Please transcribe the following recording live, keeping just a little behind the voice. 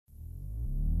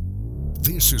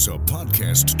This is a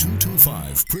Podcast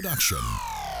 225 production.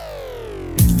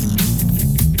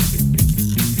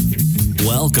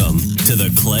 Welcome to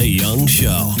the Clay Young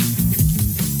Show.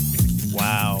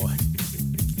 Wow.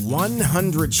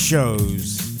 100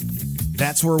 shows.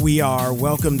 That's where we are.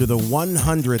 Welcome to the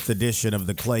 100th edition of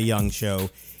the Clay Young Show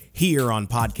here on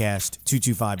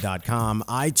podcast225.com,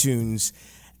 iTunes,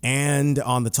 and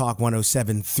on the Talk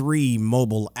 107.3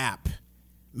 mobile app.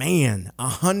 Man,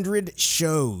 100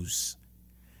 shows.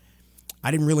 I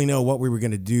didn't really know what we were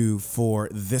going to do for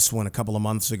this one a couple of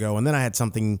months ago, and then I had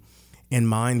something in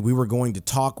mind. We were going to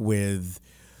talk with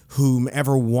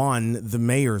whomever won the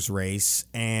mayor's race,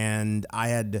 and I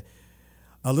had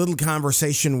a little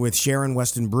conversation with Sharon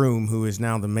Weston Broome, who is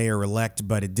now the mayor-elect,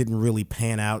 but it didn't really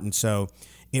pan out, and so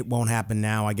it won't happen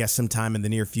now. I guess sometime in the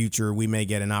near future, we may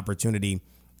get an opportunity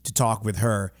to talk with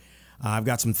her. I've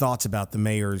got some thoughts about the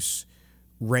mayor's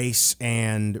race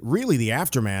and really the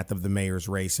aftermath of the mayor's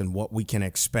race and what we can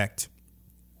expect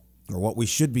or what we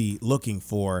should be looking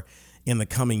for in the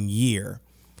coming year.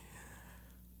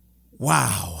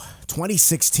 Wow,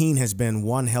 2016 has been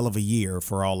one hell of a year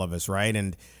for all of us, right?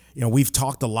 And, you know, we've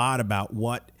talked a lot about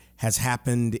what has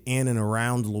happened in and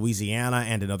around Louisiana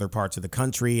and in other parts of the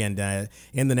country and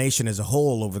in the nation as a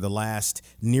whole over the last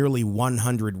nearly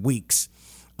 100 weeks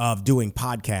of doing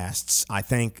podcasts. I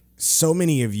thank so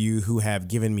many of you who have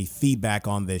given me feedback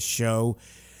on this show.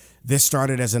 This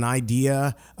started as an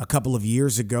idea a couple of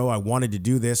years ago. I wanted to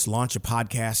do this, launch a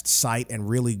podcast site and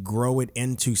really grow it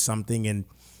into something. And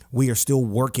we are still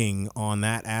working on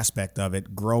that aspect of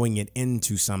it, growing it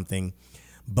into something.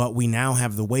 But we now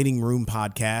have the Waiting Room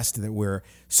podcast that we're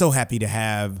so happy to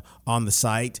have on the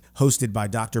site, hosted by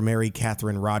Dr. Mary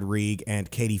Catherine Rodrigue and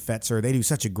Katie Fetzer. They do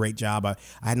such a great job. I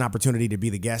had an opportunity to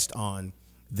be the guest on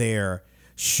their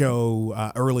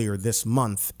show earlier this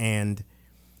month, and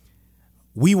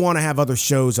we want to have other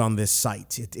shows on this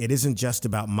site. It isn't just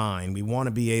about mine. We want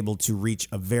to be able to reach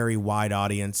a very wide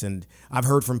audience, and I've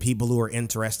heard from people who are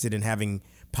interested in having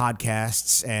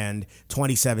podcasts, and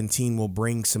 2017 will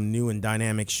bring some new and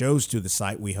dynamic shows to the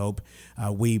site, we hope.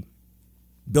 We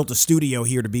built a studio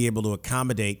here to be able to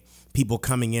accommodate people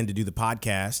coming in to do the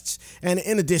podcasts, and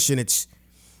in addition,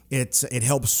 it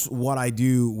helps what I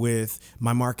do with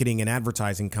my marketing and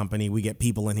advertising company. We get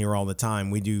people in here all the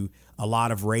time. We do a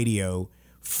lot of radio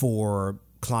for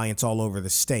clients all over the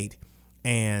state.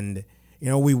 And, you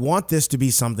know, we want this to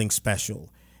be something special.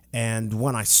 And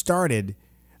when I started,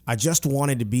 I just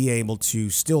wanted to be able to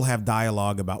still have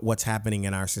dialogue about what's happening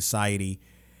in our society.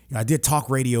 You know, I did talk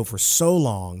radio for so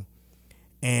long,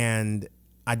 and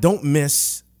I don't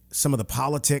miss some of the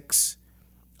politics.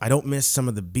 I don't miss some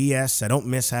of the BS. I don't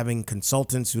miss having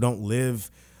consultants who don't live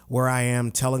where I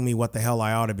am telling me what the hell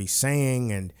I ought to be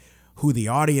saying and who the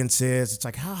audience is. It's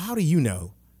like, how do you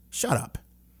know? Shut up.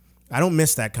 I don't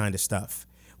miss that kind of stuff.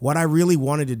 What I really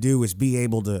wanted to do is be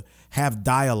able to have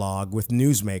dialogue with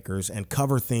newsmakers and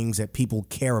cover things that people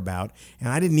care about. And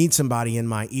I didn't need somebody in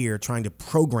my ear trying to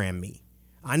program me.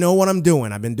 I know what I'm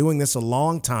doing. I've been doing this a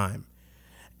long time.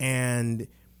 And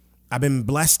I've been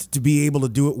blessed to be able to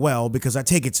do it well because I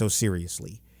take it so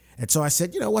seriously. And so I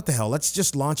said, you know, what the hell? Let's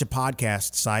just launch a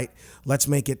podcast site. Let's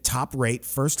make it top rate,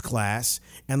 first class,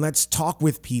 and let's talk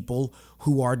with people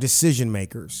who are decision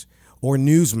makers or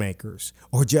newsmakers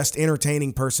or just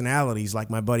entertaining personalities like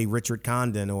my buddy Richard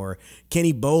Condon or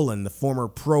Kenny Bolin, the former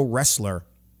pro wrestler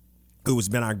who has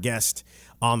been our guest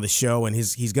on the show, and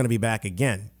he's going to be back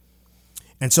again.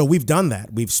 And so we've done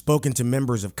that. We've spoken to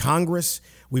members of Congress.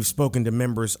 We've spoken to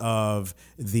members of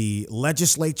the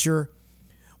legislature.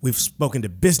 We've spoken to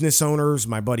business owners.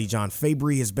 My buddy John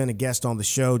Fabry has been a guest on the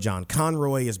show. John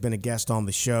Conroy has been a guest on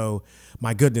the show.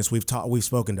 My goodness, we've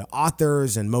spoken to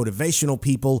authors and motivational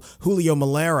people. Julio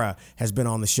Malera has been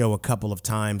on the show a couple of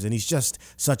times, and he's just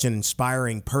such an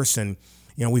inspiring person.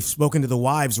 You know, we've spoken to the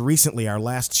wives recently. Our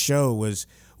last show was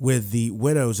with the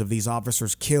widows of these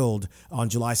officers killed on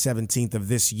July 17th of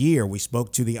this year. We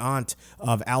spoke to the aunt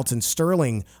of Alton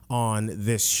Sterling on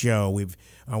this show.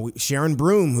 Sharon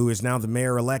Broome, who is now the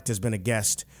mayor-elect, has been a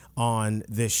guest on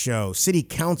this show. City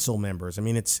council members. I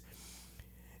mean, it's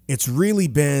really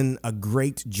been a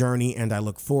great journey, and I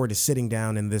look forward to sitting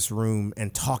down in this room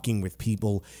and talking with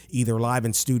people either live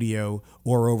in studio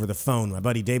or over the phone. My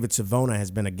buddy David Savona has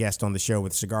been a guest on the show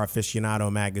with Cigar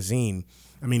Aficionado magazine.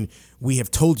 I mean, we have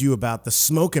told you about the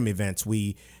Smoke'em events.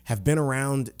 We have been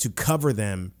around to cover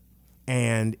them,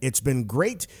 and it's been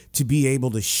great to be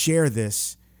able to share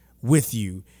this with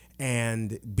you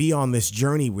and be on this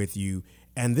journey with you.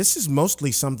 And this is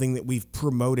mostly something that we've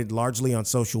promoted largely on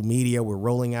social media. We're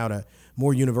rolling out a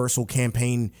more universal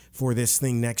campaign for this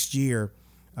thing next year.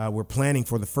 We're planning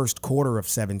for the first quarter of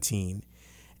 17.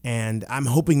 And I'm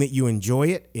hoping that you enjoy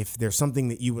it. If there's something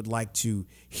that you would like to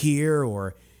hear,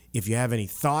 or if you have any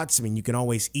thoughts, you can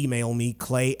always email me,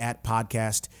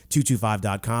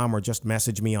 clay@podcast225.com, or just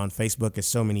message me on Facebook, as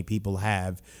so many people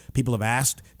have. People have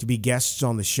asked to be guests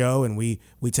on the show, and we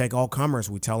take all comers.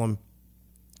 We tell them,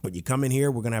 when you come in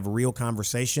here, we're going to have a real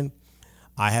conversation.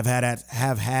 I have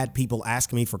had people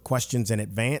ask me for questions in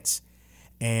advance,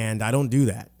 and I don't do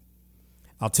that.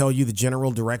 I'll tell you the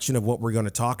general direction of what we're going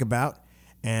to talk about,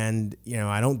 and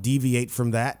I don't deviate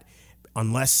from that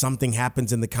unless something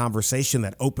happens in the conversation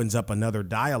that opens up another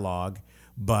dialogue.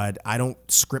 But I don't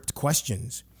script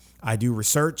questions. I do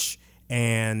research,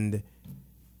 and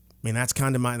that's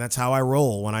that's how I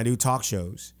roll when I do talk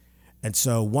shows. And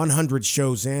so 100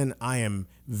 shows in, I am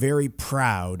very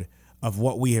proud of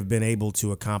what we have been able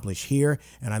to accomplish here.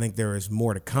 And I think there is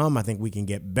more to come. I think we can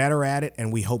get better at it,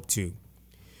 and we hope to.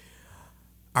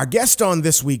 Our guest on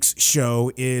this week's show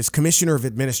is Commissioner of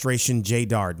Administration Jay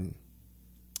Darden.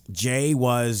 Jay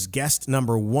was guest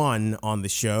number 1 on the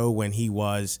show when he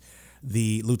was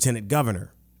the lieutenant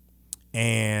governor.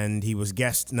 And he was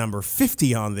guest number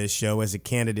 50 on this show as a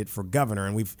candidate for governor.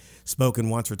 And we've spoken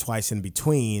once or twice in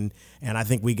between. And I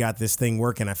think we got this thing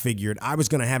working. I figured I was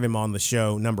going to have him on the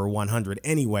show number 100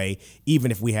 anyway,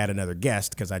 even if we had another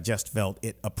guest, because I just felt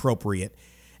it appropriate.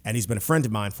 And he's been a friend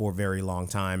of mine for a very long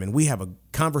time. And we have a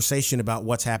conversation about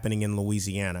what's happening in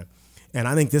Louisiana. And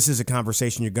I think this is a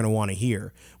conversation you're going to want to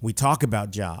hear. We talk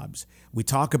about jobs. We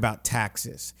talk about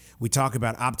taxes. We talk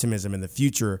about optimism in the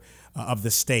future of the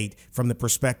state from the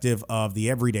perspective of the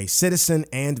everyday citizen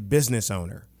and business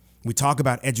owner. We talk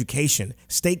about education,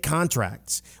 state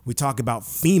contracts. We talk about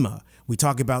FEMA. We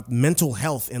talk about mental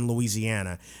health in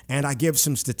Louisiana. And I give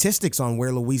some statistics on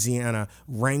where Louisiana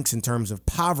ranks in terms of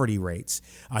poverty rates.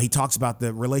 He talks about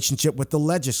the relationship with the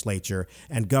legislature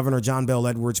and Governor John Bel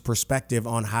Edwards' perspective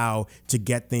on how to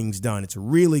get things done. It's a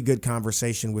really good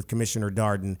conversation with Commissioner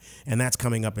Darden, and that's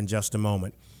coming up in just a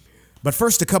moment. But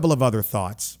first, a couple of other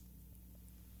thoughts.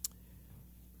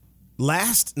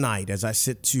 Last night, as I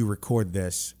sit to record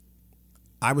this,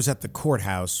 I was at the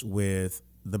courthouse with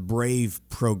the BRAVE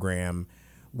program,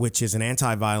 which is an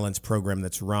anti-violence program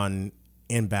that's run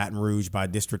in Baton Rouge by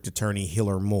District Attorney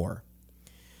Hiller Moore.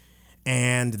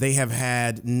 And they have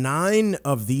had 9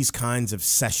 of these kinds of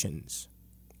sessions.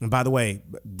 And by the way,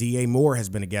 DA Moore has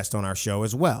been a guest on our show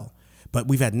as well. But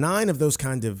we've had 9 of those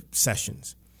kinds of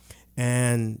sessions.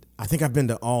 And I think I've been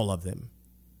to all of them.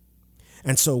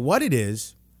 And so what it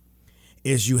is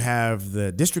you have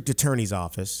the district attorney's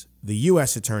office, the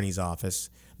U.S. attorney's office,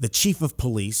 the chief of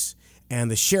police, and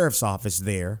the sheriff's office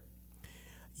there.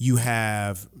 You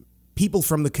have people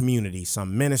from the community,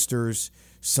 some ministers,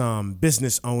 some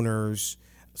business owners,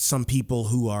 some people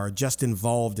who are just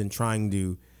involved in trying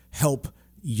to help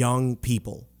young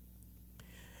people.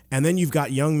 And then you've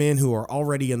got young men who are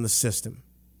already in the system.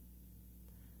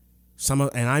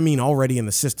 And I mean already in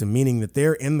the system, meaning that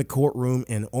they're in the courtroom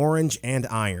in orange and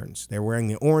irons. They're wearing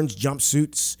the orange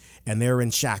jumpsuits and they're in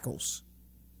shackles.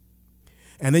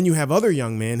 And then you have other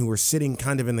young men who are sitting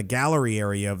kind of in the gallery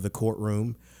area of the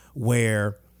courtroom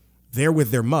where they're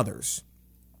with their mothers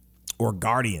or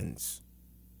guardians.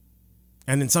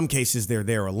 And in some cases, they're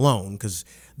there alone because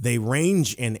they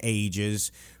range in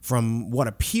ages from what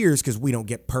appears, because we don't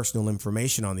get personal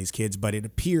information on these kids, but it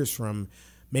appears from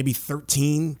maybe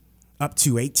 13 up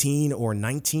to 18 or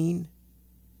 19.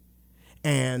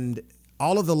 And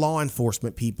all of the law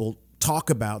enforcement people talk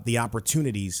about the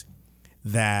opportunities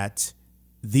that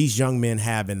these young men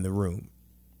have in the room.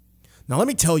 Now, let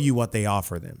me tell you what they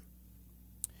offer them.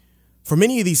 For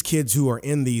many of these kids who are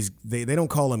in these, they don't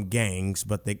call them gangs,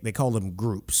 but they call them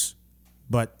groups.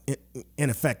 But in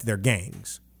effect, they're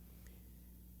gangs.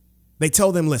 They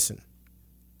tell them, listen,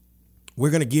 we're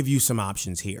going to give you some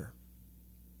options here.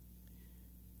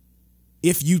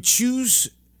 If you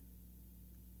choose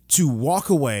to walk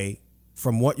away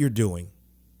from what you're doing,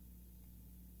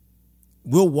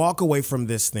 we'll walk away from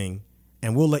this thing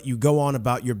and we'll let you go on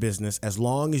about your business as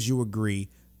long as you agree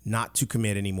not to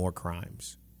commit any more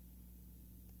crimes.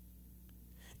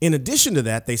 In addition to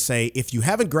that, they say, if you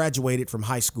haven't graduated from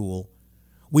high school,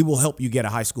 we will help you get a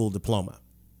high school diploma.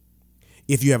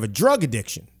 If you have a drug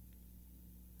addiction,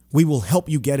 we will help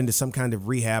you get into some kind of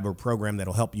rehab or program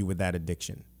that'll help you with that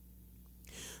addiction.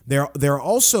 There are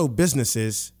also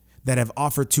businesses that have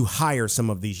offered to hire some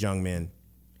of these young men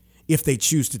if they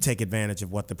choose to take advantage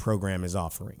of what the program is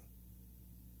offering.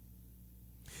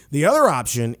 The other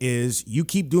option is you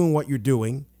keep doing what you're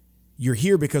doing. You're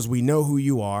here because we know who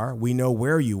you are. We know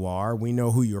where you are. We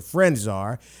know who your friends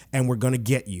are, and we're going to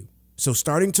get you. So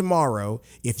starting tomorrow,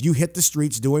 if you hit the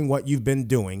streets doing what you've been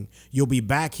doing, you'll be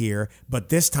back here, but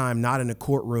this time not in a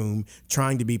courtroom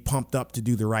trying to be pumped up to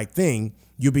do the right thing.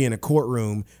 You'll be in a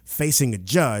courtroom facing a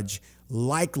judge,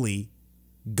 likely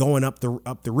going up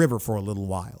the river for a little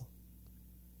while.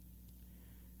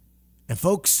 And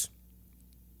folks,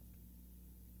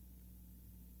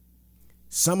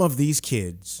 some of these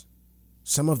kids,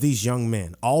 some of these young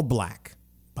men, all black,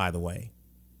 by the way,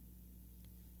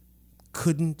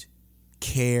 couldn't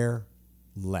care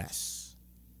less.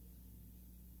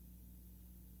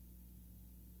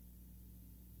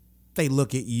 They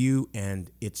look at you and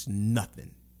it's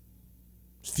nothing.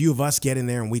 A few of us get in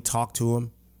there and we talk to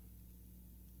them,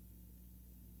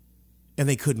 and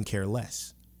they couldn't care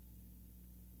less.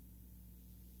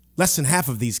 Less than half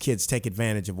of these kids take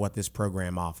advantage of what this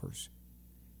program offers.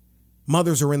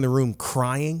 Mothers are in the room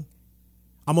crying,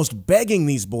 almost begging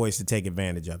these boys to take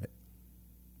advantage of it.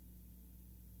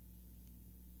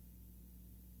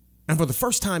 And for the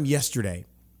first time yesterday,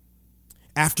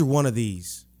 after one of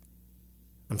these,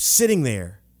 I'm sitting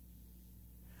there.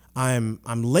 I'm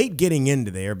late getting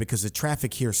into there because the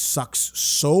traffic here sucks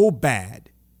so bad.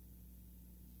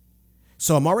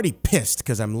 So I'm already pissed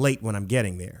because I'm late when I'm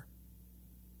getting there.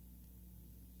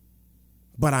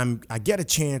 But I get a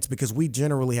chance because we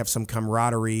generally have some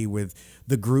camaraderie with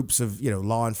the groups of,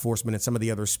 law enforcement and some of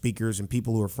the other speakers and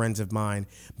people who are friends of mine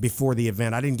before the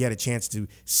event. I didn't get a chance to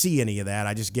see any of that.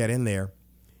 I just get in there.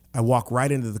 I walk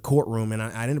right into the courtroom, and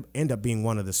I end up being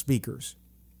one of the speakers.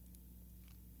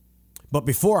 But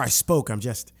before I spoke, I'm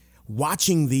just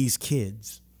watching these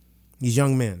kids, these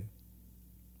young men.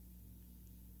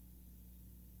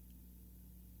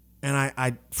 And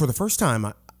I for the first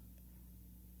time,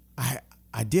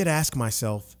 I did ask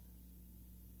myself,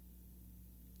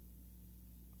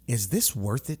 is this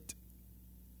worth it?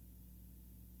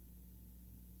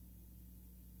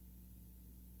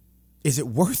 Is it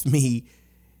worth me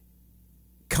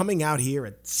coming out here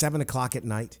at 7 o'clock at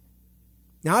night?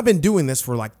 Now, I've been doing this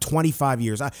for like 25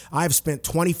 years. I've spent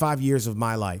 25 years of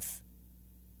my life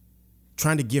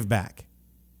trying to give back,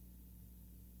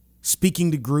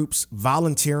 speaking to groups,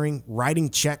 volunteering, writing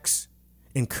checks,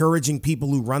 encouraging people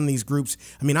who run these groups.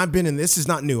 I mean, this is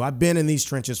not new. I've been in these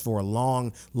trenches for a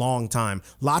long, long time.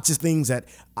 Lots of things that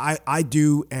I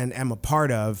do and am a part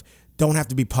of don't have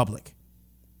to be public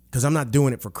because I'm not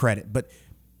doing it for credit. But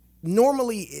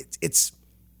normally it's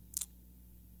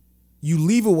you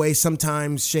leave away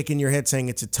sometimes shaking your head saying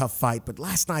it's a tough fight. But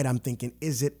last night I'm thinking,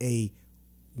 is it a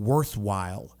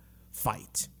worthwhile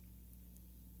fight?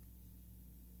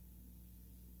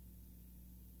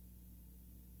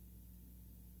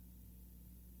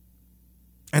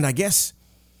 And I guess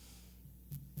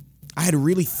I had to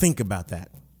really think about that.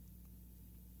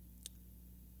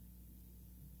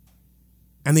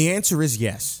 And the answer is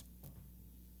yes,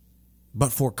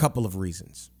 but for a couple of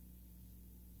reasons.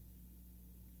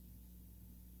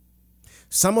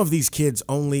 Some of these kids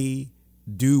only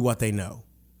do what they know.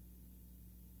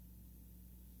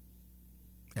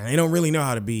 And they don't really know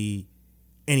how to be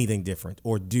anything different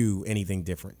or do anything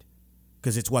different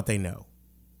because it's what they know.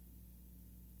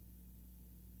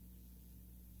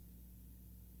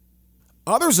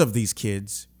 Others of these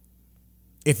kids,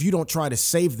 if you don't try to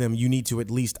save them, you need to at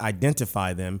least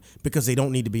identify them because they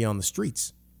don't need to be on the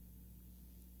streets.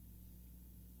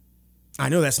 I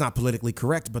know that's not politically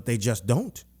correct, but they just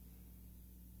don't.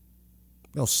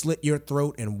 They'll slit your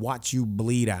throat and watch you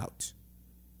bleed out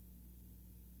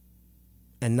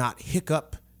and not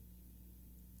hiccup,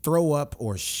 throw up,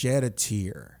 or shed a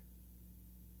tear.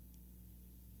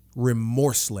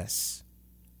 Remorseless.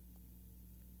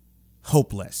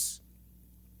 Hopeless.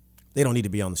 They don't need to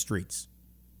be on the streets.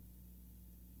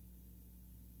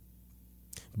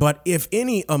 But if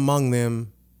any among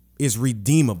them is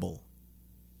redeemable,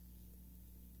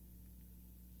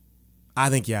 I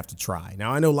think you have to try.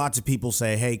 Now, I know lots of people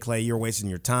say, hey, Clay, you're wasting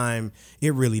your time.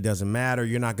 It really doesn't matter.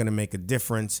 You're not going to make a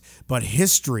difference. But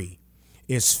history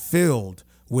is filled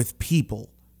with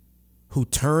people who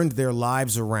turned their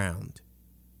lives around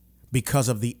because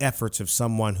of the efforts of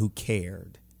someone who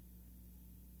cared.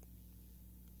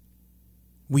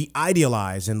 We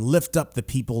idealize and lift up the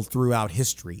people throughout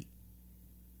history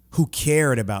who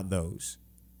cared about those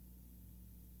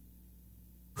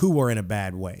who were in a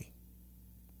bad way.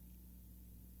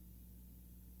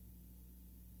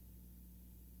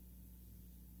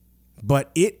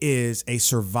 But it is a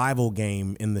survival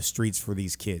game in the streets for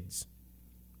these kids.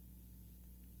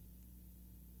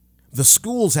 The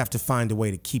schools have to find a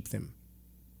way to keep them.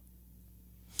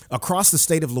 Across the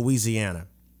state of Louisiana,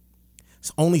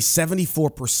 only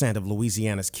 74% of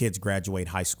Louisiana's kids graduate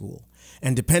high school.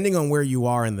 And depending on where you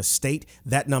are in the state,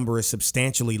 that number is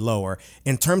substantially lower.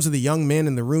 In terms of the young men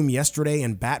in the room yesterday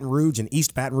in Baton Rouge and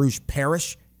East Baton Rouge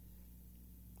Parish,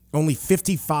 only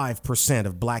 55%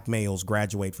 of black males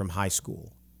graduate from high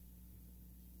school.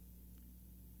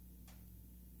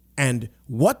 And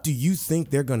what do you think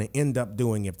they're going to end up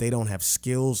doing if they don't have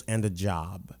skills and a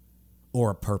job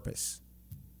or a purpose?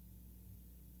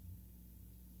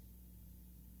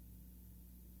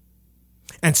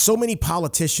 And so many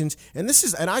politicians, and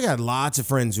I got lots of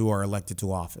friends who are elected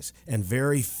to office, and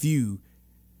very few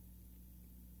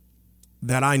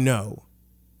that I know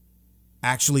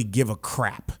actually give a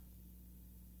crap.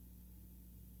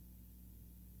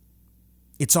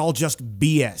 It's all just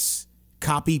BS.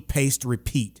 Copy, paste,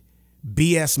 repeat.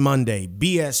 BS Monday,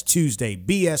 BS Tuesday,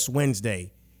 BS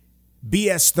Wednesday,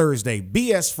 BS Thursday,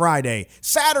 BS Friday,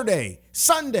 Saturday,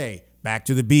 Sunday, back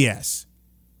to the BS.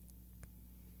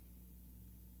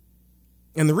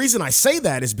 And the reason I say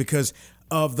that is because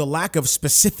of the lack of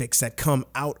specifics that come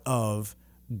out of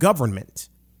government.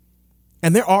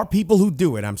 And there are people who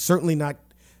do it. I'm certainly not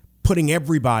putting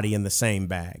everybody in the same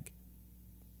bag.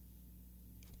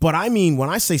 But I mean, when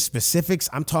I say specifics,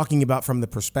 I'm talking about from the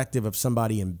perspective of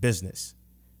somebody in business.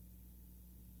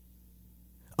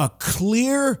 A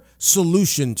clear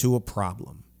solution to a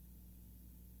problem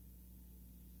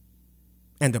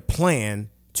and a plan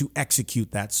to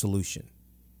execute that solution.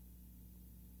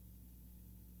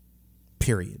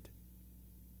 Period.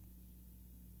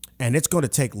 And it's going to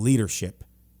take leadership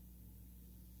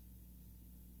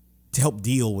to help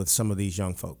deal with some of these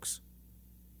young folks.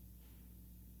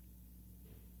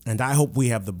 And I hope we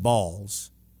have the balls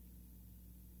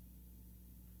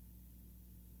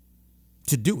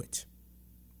to do it.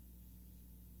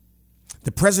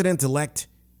 The president-elect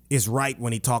is right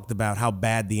when he talked about how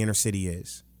bad the inner city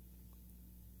is.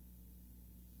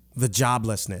 The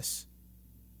joblessness.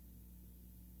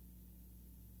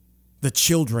 The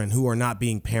children who are not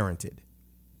being parented.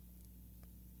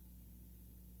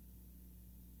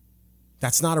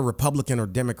 That's not a Republican or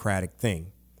Democratic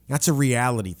thing. That's a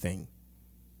reality thing.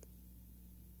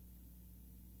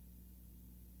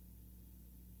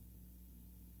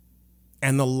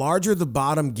 And the larger the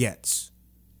bottom gets,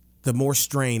 the more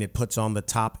strain it puts on the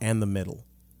top and the middle.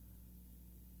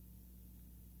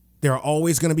 There are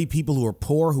always going to be people who are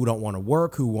poor, who don't want to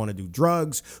work, who want to do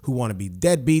drugs, who want to be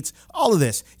deadbeats. All of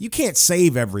this. You can't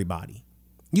save everybody.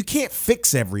 You can't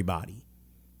fix everybody.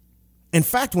 In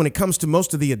fact, when it comes to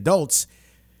most of the adults,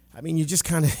 I mean, you just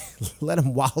kind of let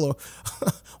them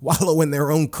wallow in their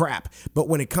own crap. But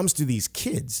when it comes to these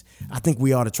kids, I think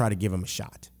we ought to try to give them a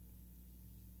shot.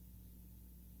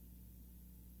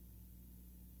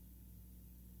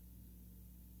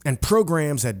 And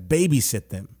programs that babysit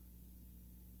them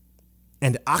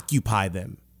and occupy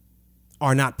them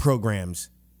are not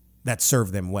programs that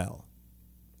serve them well.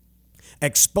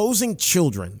 Exposing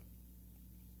children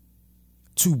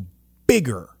to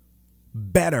bigger,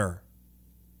 better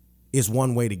is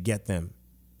one way to get them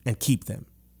and keep them.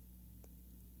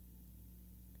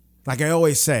 Like I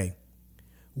always say,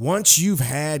 once you've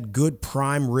had good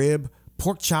prime rib,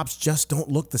 pork chops just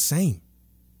don't look the same.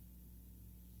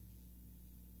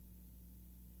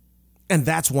 And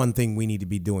that's one thing we need to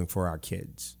be doing for our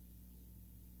kids.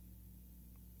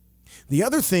 The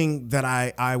other thing that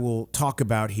I will talk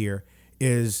about here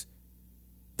is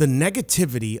the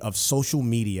negativity of social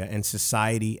media and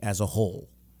society as a whole.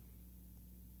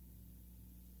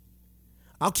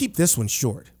 I'll keep this one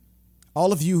short.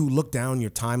 All of you who look down your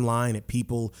timeline at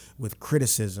people with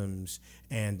criticisms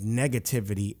and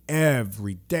negativity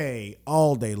every day,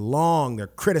 all day long, they're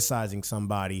criticizing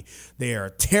somebody, they are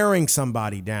tearing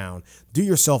somebody down. Do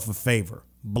yourself a favor,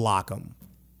 block them.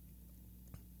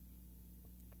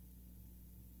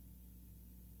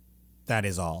 That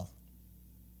is all.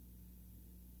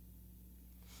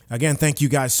 Again, thank you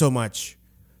guys so much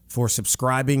for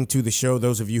subscribing to the show.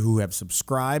 Those of you who have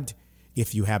subscribed,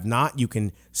 if you have not, you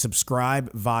can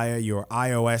subscribe via your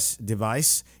iOS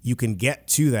device. You can get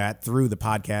to that through the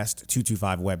Podcast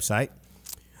 225 website.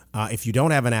 If you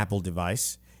don't have an Apple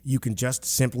device, you can just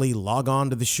simply log on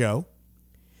to the show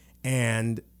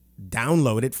and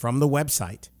download it from the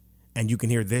website. And you can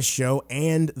hear this show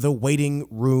and the Waiting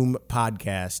Room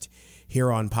podcast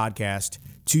here on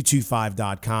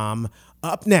podcast225.com.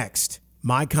 Up next,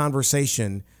 my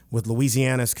conversation with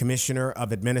Louisiana's Commissioner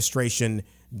of Administration,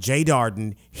 Jay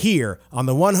Darden, here on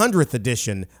the 100th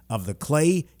edition of The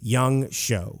Clay Young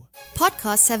Show.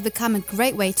 Podcasts have become a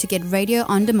great way to get radio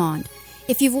on demand.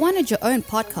 If you've wanted your own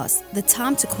podcast, the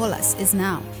time to call us is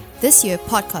now. This year,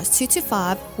 Podcast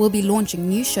 225 will be launching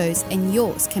new shows and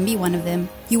yours can be one of them.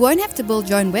 You won't have to build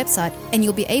your own website and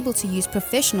you'll be able to use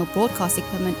professional broadcast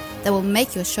equipment that will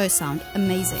make your show sound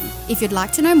amazing. If you'd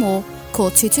like to know more,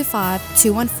 call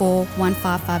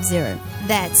 225-214-1550.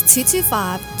 That's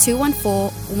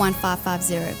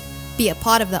 225-214-1550. Be a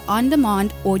part of the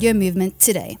on-demand audio movement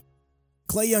today.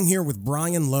 Clay Young here with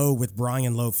Brian Lowe with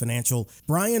Brian Lowe Financial.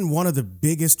 Brian, one of the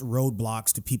biggest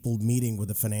roadblocks to people meeting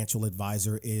with a financial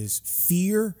advisor is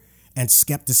fear and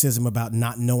skepticism about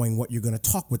not knowing what you're going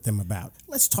to talk with them about.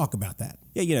 Let's talk about that.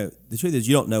 Yeah, the truth is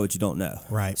you don't know what you don't know.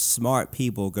 Right. Smart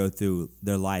people go through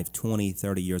their life 20,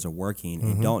 30 years of working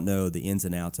and don't know the ins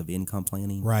and outs of income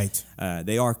planning. Right.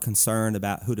 They are concerned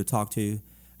about who to talk to.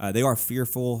 They are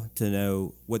fearful to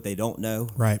know what they don't know.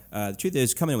 Right. The truth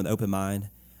is, come in with an open mind.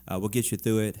 We'll get you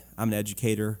through it. I'm an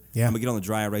educator. Yeah. I'm going to get on the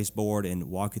dry erase board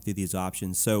and walk you through these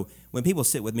options. So when people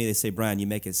sit with me, they say, Brian, you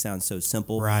make it sound so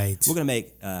simple. Right. We're going to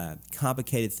make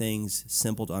complicated things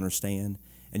simple to understand,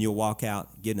 and you'll walk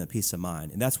out getting a peace of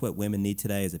mind. And that's what women need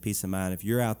today is a peace of mind. If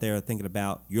you're out there thinking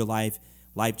about your life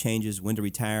changes, when to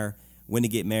retire, when to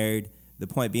get married, the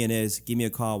point being is, give me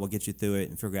a call. We'll get you through it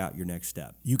and figure out your next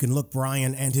step. You can look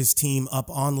Brian and his team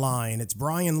up online. It's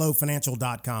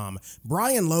BrianLoweFinancial.com.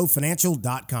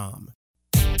 BrianLoweFinancial.com.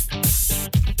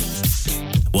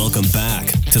 Welcome back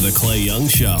to the Clay Young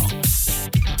Show.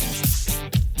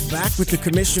 Back with the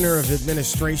Commissioner of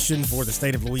Administration for the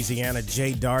state of Louisiana,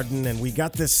 Jay Darden, and we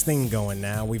got this thing going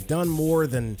now. We've done more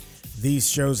than these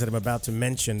shows that I'm about to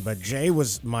mention, but Jay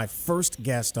was my first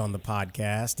guest on the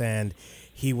podcast, and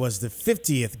he was the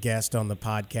 50th guest on the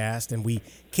podcast, and we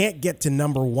can't get to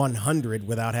number 100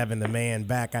 without having the man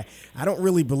back. I don't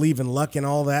really believe in luck and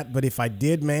all that, but if I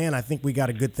did, man, I think we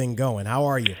got a good thing going. How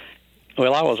are you?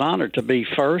 Well, I was honored to be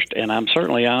first, and I'm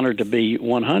certainly honored to be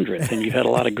 100th. And you've had a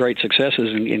lot of great successes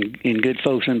in good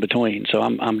folks in between. So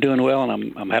I'm doing well,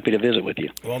 and I'm happy to visit with you.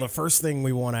 Well, the first thing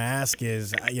we want to ask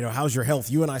is, how's your health?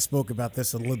 You and I spoke about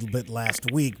this a little bit last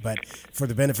week, but for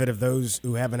the benefit of those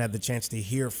who haven't had the chance to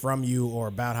hear from you or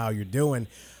about how you're doing,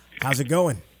 how's it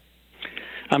going?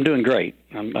 I'm doing great.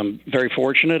 I'm very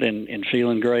fortunate and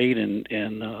feeling great and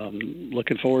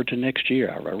looking forward to next year.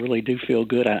 I really do feel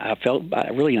good. I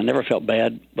never felt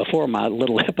bad before my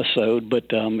little episode, but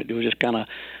it was just kind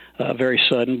of very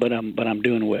sudden. But I'm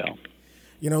doing well.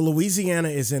 Louisiana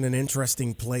is in an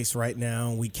interesting place right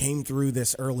now. We came through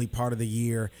this early part of the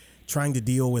year trying to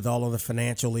deal with all of the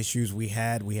financial issues we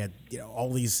had. We had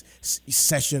all these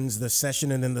sessions, the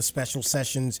session and then the special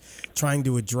sessions, trying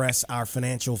to address our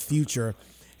financial future.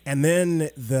 And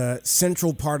then the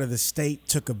central part of the state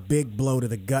took a big blow to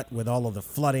the gut with all of the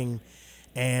flooding.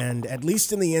 And at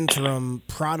least in the interim,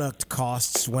 product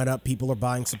costs went up. People are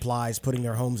buying supplies, putting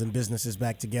their homes and businesses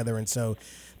back together. And so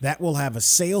that will have a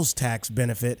sales tax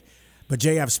benefit. But,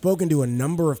 Jay, I've spoken to a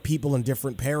number of people in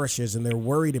different parishes, and they're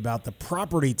worried about the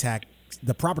property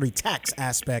tax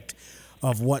aspect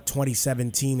of what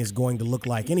 2017 is going to look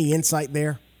like. Any insight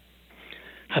there?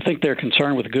 I think they're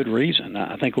concerned with good reason.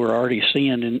 I think we're already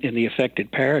seeing in the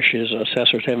affected parishes,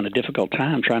 assessors having a difficult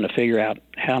time trying to figure out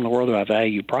how in the world do I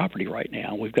value property right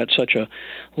now. We've got such a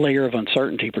layer of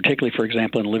uncertainty, particularly, for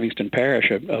example, in Livingston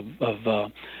Parish, of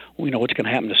what's going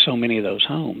to happen to so many of those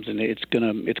homes, and it's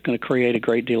going to create a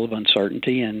great deal of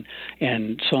uncertainty and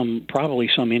probably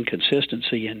some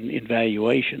inconsistency in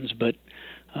valuations, but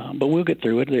we'll get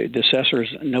through it. The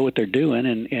assessors know what they're doing,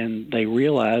 and they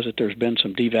realize that there's been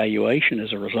some devaluation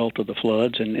as a result of the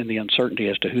floods and the uncertainty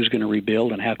as to who's going to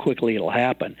rebuild and how quickly it'll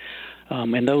happen.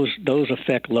 And those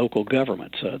affect local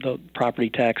governments. The property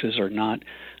taxes are not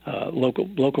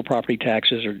local property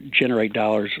taxes generate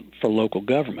dollars for local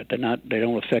government. They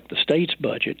don't affect the state's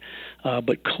budget,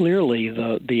 but clearly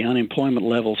the unemployment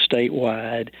level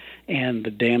statewide and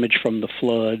the damage from the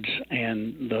floods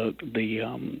and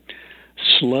the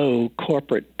slow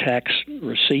corporate tax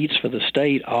receipts for the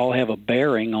state all have a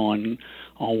bearing on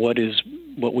what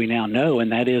we now know,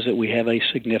 and that is that we have a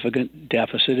significant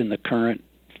deficit in the current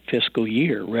fiscal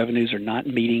year. Revenues are not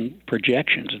meeting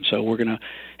projections, and so we're going to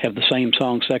have the same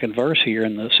song, second verse here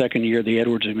in the second year of the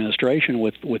Edwards administration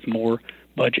with more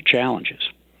budget challenges.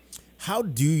 How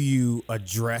do you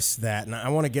address that? And I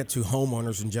want to get to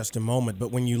homeowners in just a moment,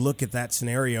 but when you look at that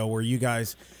scenario where you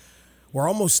guys were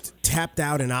almost tapped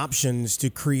out in options to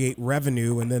create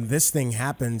revenue, and then this thing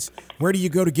happens, where do you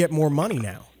go to get more money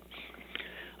now?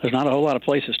 There's not a whole lot of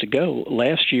places to go.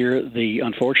 Last year, the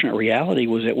unfortunate reality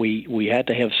was that we had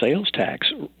to have sales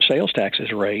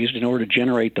taxes raised in order to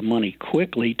generate the money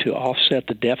quickly to offset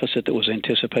the deficit that was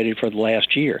anticipated for the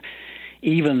last year.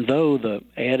 even though the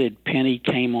added penny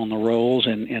came on the rolls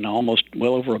and almost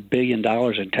well over $1 billion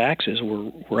in taxes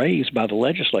were raised by the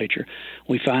legislature,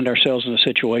 we find ourselves in a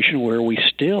situation where we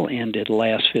still ended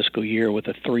last fiscal year with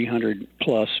a $300+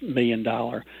 million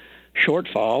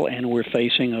shortfall, and we're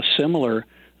facing a similar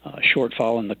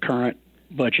shortfall in the current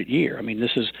budget year. I mean,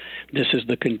 this is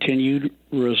the continued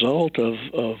result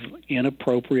of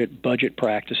inappropriate budget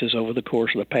practices over the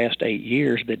course of the past 8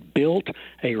 years that built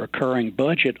a recurring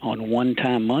budget on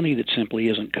one-time money that simply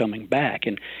isn't coming back.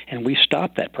 And we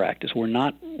stopped that practice. We're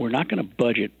not going to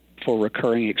budget for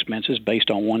recurring expenses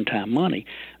based on one-time money.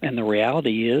 And the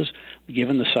reality is,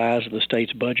 given the size of the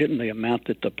state's budget and the amount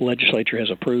that the legislature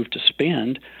has approved to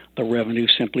spend, the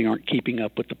revenues simply aren't keeping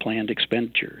up with the planned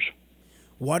expenditures.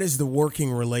 What is the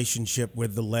working relationship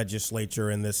with the legislature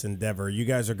in this endeavor? You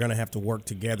guys are going to have to work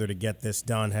together to get this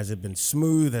done. Has it been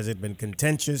smooth? Has it been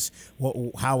contentious?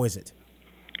 How is it?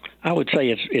 I would say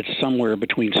it's somewhere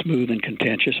between smooth and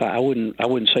contentious. I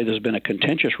wouldn't say there's been a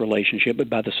contentious relationship, but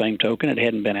by the same token, it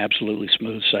hadn't been absolutely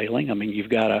smooth sailing. I mean, you've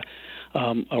got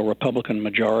a Republican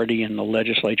majority in the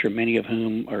legislature, many of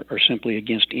whom are simply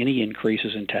against any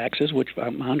increases in taxes, which I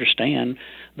understand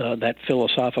that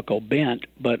philosophical bent,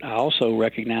 but I also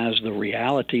recognize the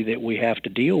reality that we have to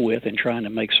deal with in trying to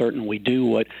make certain we do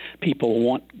what people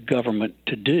want government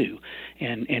to do.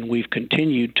 And we've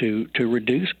continued to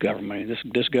reduce government.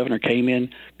 This governor came in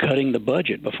cutting the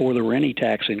budget before there were any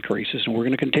tax increases, and we're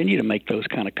going to continue to make those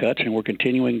kind of cuts, and we're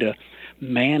continuing to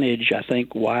manage, I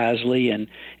think, wisely and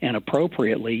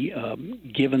appropriately,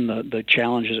 given the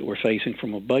challenges that we're facing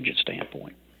from a budget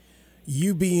standpoint.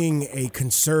 You being a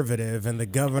conservative and the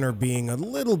governor being a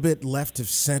little bit left of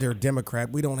center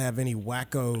Democrat, we don't have any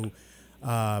wacko,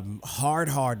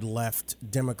 hard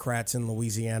left Democrats in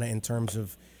Louisiana in terms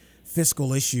of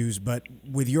fiscal issues, but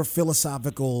with your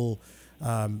philosophical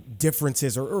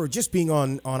differences or just being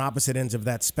on opposite ends of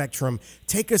that spectrum,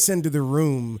 take us into the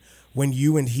room when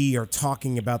you and he are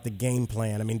talking about the game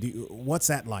plan. I mean, what's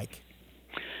that like?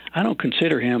 I don't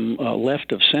consider him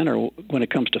left of center when it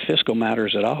comes to fiscal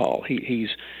matters at all.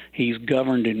 He's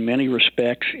governed in many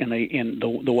respects in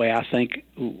the way I think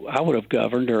I would have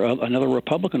governed or another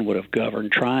Republican would have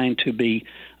governed, trying to be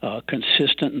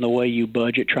consistent in the way you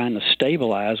budget, trying to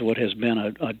stabilize what has been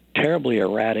a terribly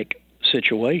erratic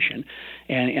situation.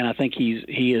 And I think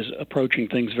he is approaching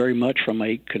things very much from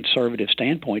a conservative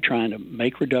standpoint, trying to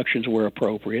make reductions where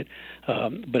appropriate,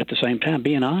 but at the same time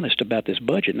being honest about this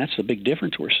budget. And that's the big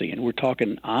difference we're seeing. We're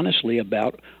talking honestly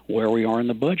about where we are in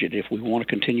the budget. If we want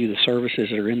to continue the services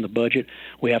that are in the budget,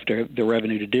 we have to have the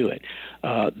revenue to do it.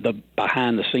 The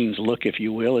behind-the-scenes look, if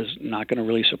you will, is not going to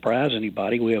really surprise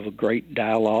anybody. We have a great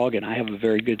dialogue, and I have a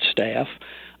very good staff.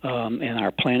 And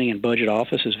our planning and budget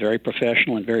office is very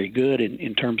professional and very good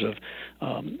in terms of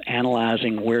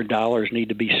analyzing where dollars need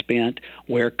to be spent,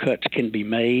 where cuts can be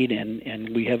made,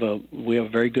 and we have a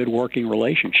very good working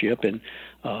relationship in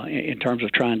terms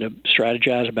of trying to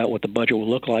strategize about what the budget will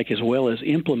look like, as well as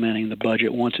implementing the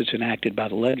budget once it's enacted by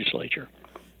the legislature.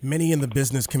 Many in the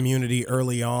business community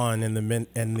early on in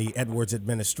the Edwards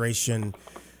administration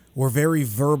were very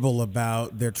verbal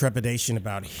about their trepidation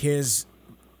about his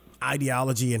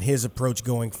ideology and his approach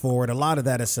going forward. A lot of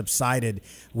that has subsided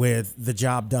with the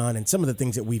job done and some of the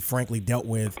things that we've frankly dealt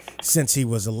with since he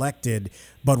was elected.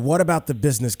 But what about the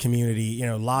business community,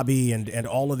 lobby and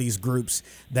all of these groups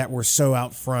that were so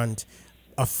out front,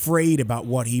 afraid about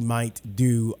what he might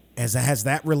do? Has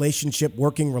that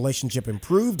working relationship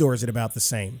improved, or is it about the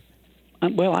same?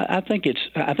 Well, I think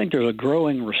there's a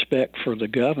growing respect for the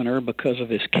governor because of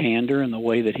his candor and the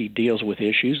way that he deals with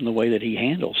issues and the way that he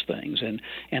handles things, and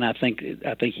I think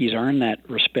he's earned that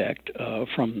respect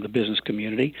from the business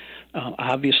community.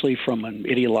 Obviously, from an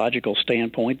ideological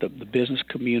standpoint, the business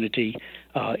community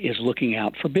is looking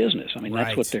out for business. I mean,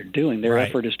 that's what they're doing. Their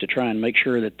effort is to try and make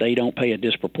sure that they don't pay a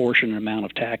disproportionate amount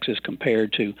of taxes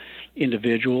compared to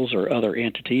individuals or other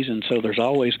entities, and so there's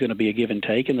always going to be a give and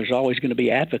take, and there's always going to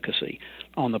be advocacy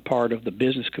on the part of the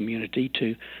business community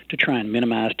to try and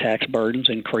minimize tax burdens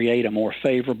and create a more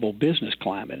favorable business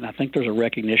climate. And I think there's a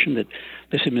recognition that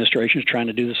this administration is trying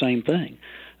to do the same thing.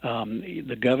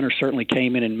 The governor certainly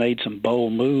came in and made some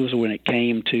bold moves when it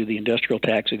came to the industrial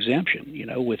tax exemption,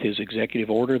 with his executive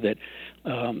order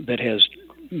that has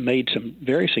made some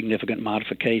very significant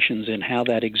modifications in how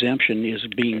that exemption is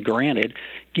being granted,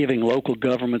 giving local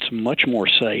governments much more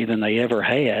say than they ever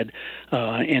had,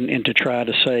 and to try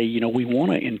to say, we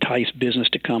want to entice business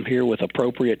to come here with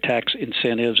appropriate tax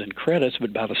incentives and credits,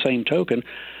 but by the same token,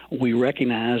 we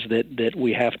recognize that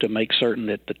we have to make certain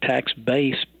that the tax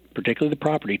base particularly the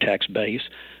property tax base,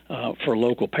 for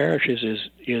local parishes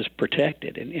is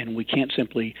protected, and we can't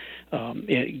simply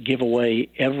give away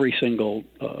every single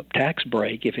tax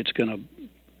break if it's going to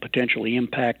potentially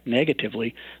impact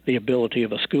negatively the ability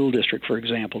of a school district, for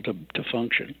example, to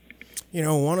function. You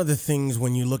know, one of the things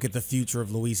when you look at the future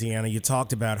of Louisiana, you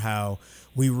talked about how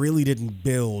we really didn't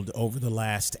build over the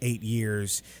last 8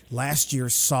 years. Last year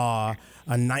saw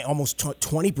almost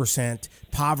 20%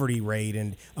 poverty rate,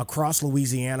 and across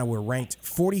Louisiana, we're ranked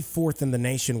 44th in the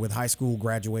nation with high school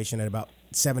graduation at about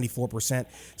 74%,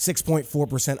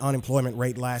 6.4% unemployment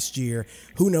rate last year.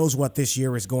 Who knows what this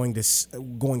year is going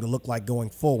to look like going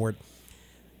forward?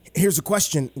 Here's a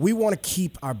question. We want to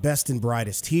keep our best and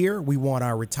brightest here. We want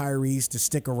our retirees to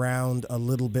stick around a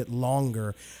little bit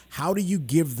longer. How do you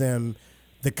give them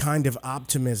the kind of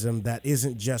optimism that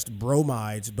isn't just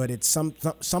bromides, but it's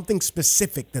something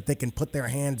specific that they can put their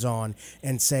hands on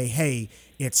and say, hey,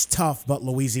 it's tough, but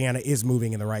Louisiana is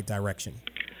moving in the right direction?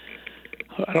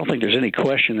 I don't think there's any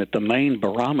question that the main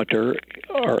barometer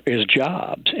is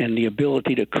jobs and the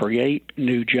ability to create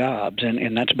new jobs,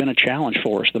 and that's been a challenge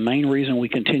for us. The main reason we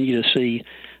continue to see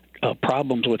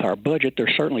problems with our budget,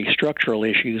 there's certainly structural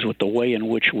issues with the way in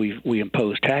which we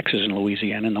impose taxes in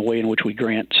Louisiana and the way in which we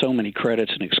grant so many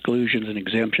credits and exclusions and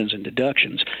exemptions and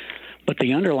deductions. But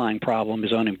the underlying problem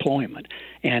is unemployment,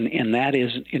 and that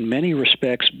is in many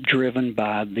respects driven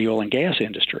by the oil and gas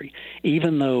industry.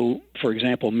 Even though, for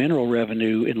example, mineral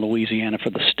revenue in Louisiana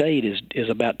for the state is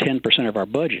about 10% of our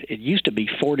budget, it used to be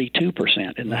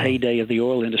 42% in the heyday of the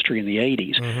oil industry in the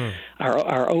 80s. Mm-hmm.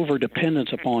 Our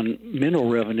overdependence upon mineral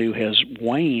revenue has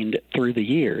waned through the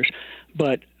years,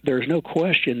 but there's no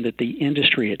question that the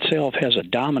industry itself has a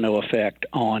domino effect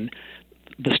on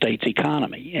the state's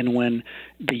economy. And when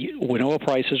oil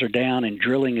prices are down and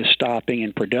drilling is stopping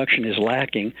and production is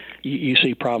lacking, you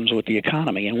see problems with the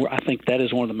economy. And I think that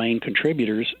is one of the main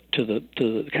contributors to the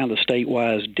kind of the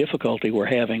statewide difficulty we're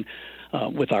having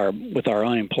with our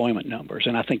unemployment numbers.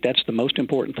 And I think that's the most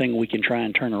important thing we can try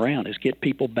and turn around is get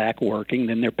people back working.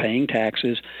 Then they're paying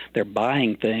taxes, they're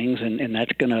buying things, and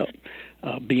that's going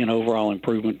to be an overall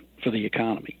improvement for the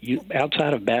economy.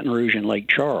 Outside of Baton Rouge and Lake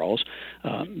Charles,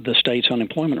 the state's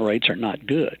unemployment rates are not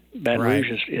good. Baton Rouge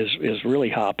is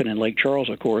really hopping, and Lake Charles,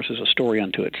 of course, is a story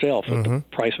unto itself with the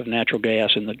price of natural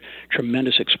gas and the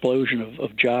tremendous explosion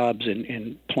of jobs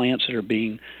and plants that are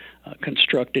being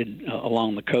constructed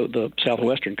along the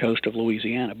southwestern coast of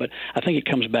Louisiana. But I think it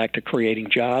comes back to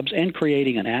creating jobs and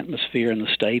creating an atmosphere in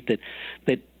the state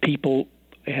that people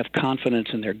have confidence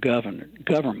in their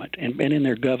government and in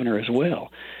their governor as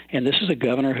well. And this is a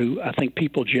governor who I think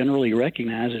people generally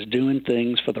recognize is doing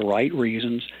things for the right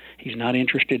reasons. He's not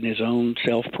interested in his own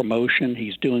self-promotion.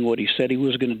 He's doing what he said he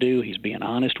was going to do. He's being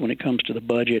honest when it comes to the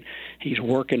budget. He's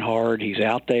working hard. He's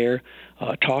out there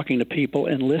talking to people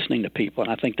and listening to people.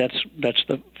 And I think that's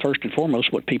the first and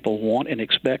foremost what people want and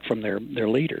expect from their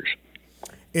leaders.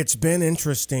 It's been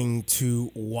interesting to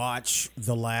watch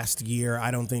the last year.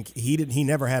 I don't think he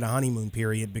never had a honeymoon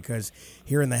period because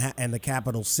here in the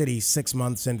capital city, 6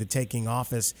 months into taking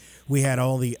office, we had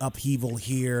all the upheaval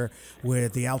here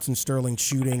with the Alton Sterling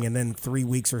shooting, and then 3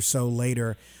 weeks or so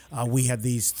later, we had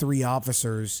these 3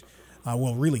 officers,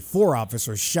 really 4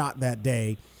 officers shot that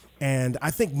day, and I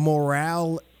think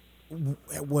morale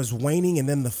was waning, and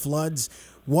then the floods.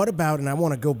 What about, and I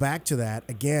want to go back to that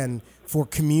again, for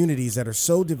communities that are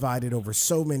so divided over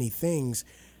so many things,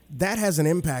 that has an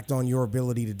impact on your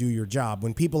ability to do your job.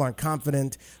 When people aren't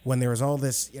confident, when there's all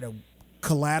this,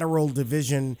 collateral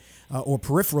division or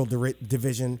peripheral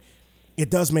division, it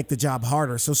does make the job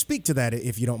harder. So speak to that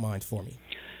if you don't mind for me.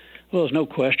 Well, there's no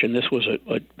question this was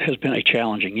has been a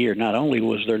challenging year. Not only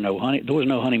was there no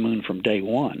honeymoon from day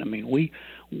one. I mean,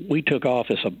 we took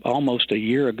office almost a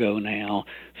year ago now,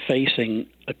 facing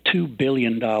a $2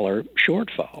 billion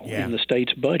shortfall in the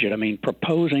state's budget. I mean,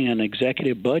 proposing an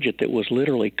executive budget that was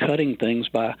literally cutting things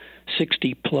by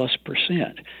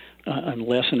 60+%.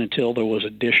 Unless and until there was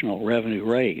additional revenue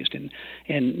raised.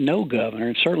 And no governor,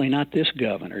 and certainly not this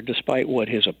governor, despite what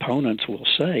his opponents will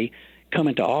say, come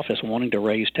into office wanting to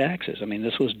raise taxes. I mean,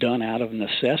 this was done out of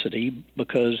necessity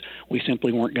because we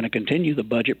simply weren't going to continue the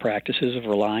budget practices of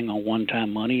relying on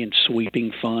one-time money and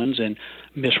sweeping funds and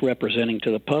misrepresenting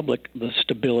to the public the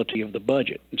stability of the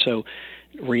budget. And so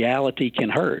reality can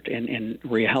hurt, and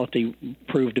reality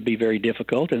proved to be very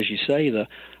difficult. And as you say,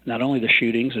 not only the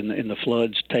shootings and the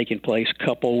floods taking place,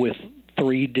 coupled with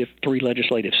three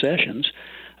legislative sessions,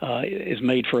 is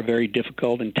made for a very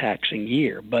difficult and taxing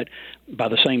year. But by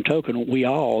the same token, we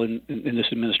all in this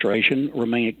administration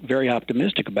remain very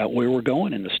optimistic about where we're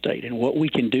going in the state and what we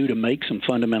can do to make some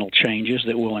fundamental changes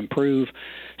that will improve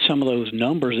some of those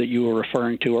numbers that you were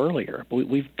referring to earlier.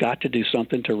 We've got to do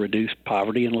something to reduce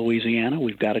poverty in Louisiana.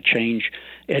 We've got to change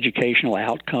educational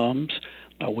outcomes.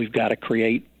 We've got to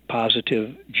create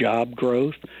positive job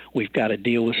growth. We've got to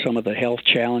deal with some of the health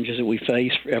challenges that we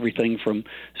face, everything from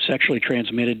sexually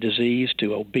transmitted disease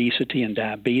to obesity and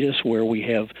diabetes, where we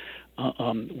have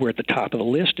we're at the top of the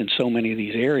list in so many of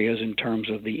these areas in terms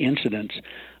of the incidence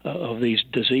of these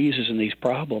diseases and these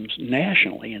problems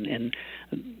nationally, and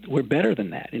we're better than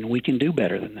that, and we can do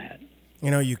better than that. You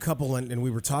know, you couple, and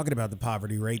we were talking about the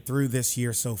poverty rate through this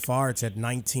year so far, it's at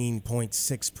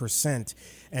 19.6%.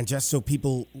 And just so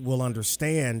people will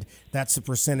understand, that's the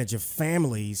percentage of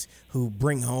families who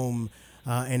bring home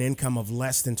an income of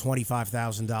less than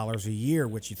 $25,000 a year,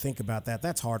 which you think about that,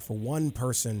 that's hard for one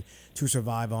person to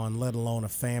survive on, let alone a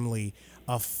family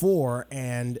of four.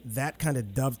 And that kind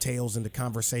of dovetails into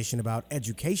conversation about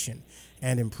education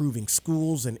and improving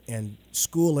schools and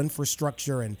school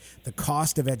infrastructure and the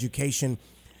cost of education.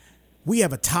 We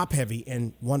have a top-heavy,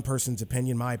 in one person's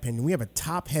opinion, my opinion, we have a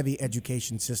top-heavy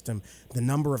education system. The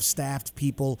number of staffed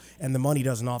people and the money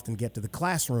doesn't often get to the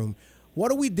classroom. What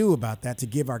do we do about that to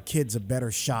give our kids a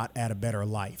better shot at a better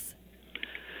life?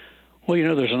 Well, you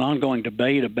know, there's an ongoing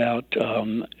debate about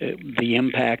the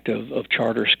impact of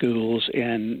charter schools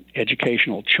and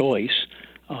educational choice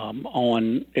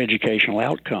on educational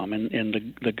outcome,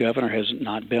 and the governor has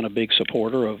not been a big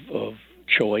supporter of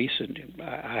choice, and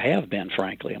I have been,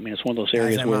 frankly. I mean, it's one of those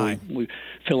areas where we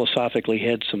philosophically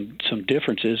had some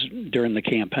differences during the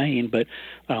campaign, but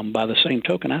by the same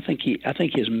token, I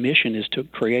think his mission is to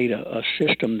create a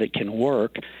system that can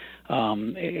work.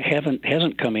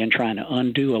 Hasn't come in trying to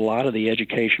undo a lot of the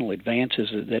educational advances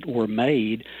that were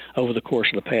made over the course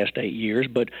of the past 8 years,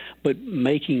 but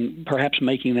perhaps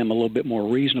making them a little bit more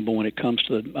reasonable when it comes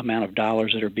to the amount of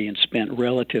dollars that are being spent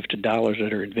relative to dollars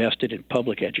that are invested in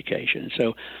public education. And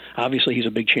so obviously he's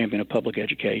a big champion of public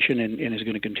education and is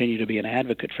going to continue to be an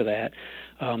advocate for that.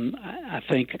 I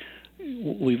think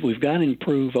we've got to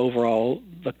improve overall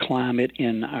the climate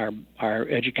in our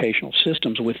educational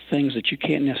systems with things that you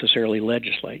can't necessarily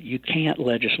legislate. You can't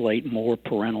legislate more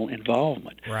parental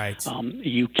involvement. Right.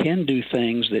 You can do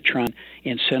things that try and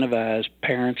incentivize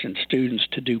parents and students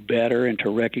to do better and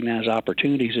to recognize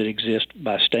opportunities that exist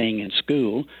by staying in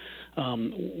school.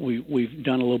 We've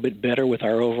done a little bit better with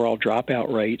our overall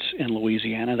dropout rates in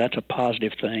Louisiana. That's a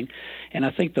positive thing. And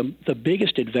I think the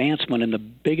biggest advancement and the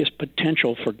biggest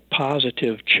potential for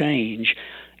positive change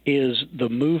is the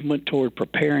movement toward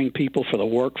preparing people for the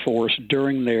workforce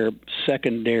during their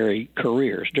secondary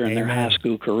careers, during their high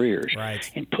school careers,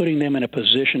 and putting them in a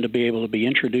position to be able to be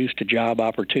introduced to job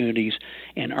opportunities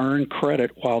and earn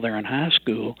credit while they're in high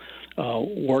school,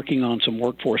 working on some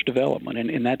workforce development.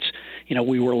 And that's, you know,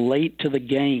 we were late to the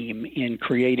game in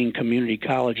creating community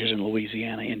colleges in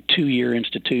Louisiana in 2-year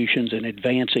institutions and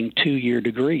advancing 2-year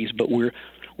degrees, but we're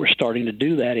starting to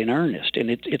do that in earnest, and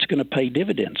it's going to pay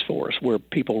dividends for us, where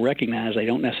people recognize they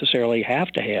don't necessarily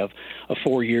have to have a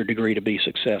 4-year degree to be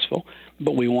successful,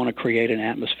 but we want to create an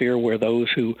atmosphere where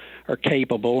those who are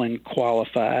capable and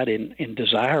qualified and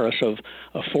desirous of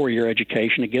a 4-year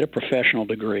education to get a professional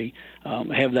degree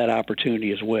have that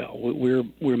opportunity as well.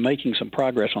 We're making some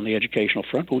progress on the educational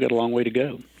front, but we've got a long way to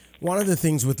go. One of the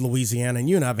things with Louisiana, and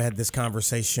you and I have had this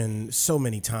conversation so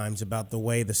many times about the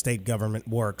way the state government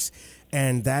works,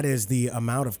 and that is the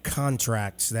amount of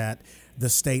contracts that the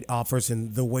state offers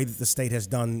and the way that the state has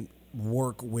done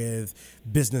work with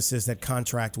businesses that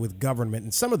contract with government.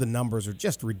 And some of the numbers are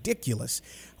just ridiculous.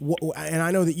 And I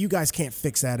know that you guys can't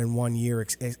fix that in 1 year,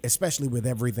 especially with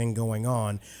everything going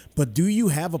on. But do you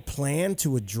have a plan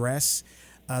to address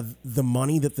the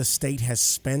money that the state has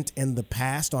spent in the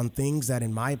past on things that,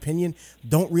 in my opinion,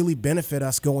 don't really benefit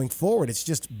us going forward? It's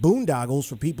just boondoggles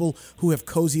for people who have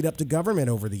cozied up to government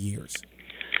over the years.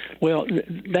 Well,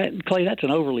 Clay, that's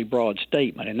an overly broad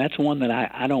statement, and that's one that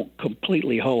I don't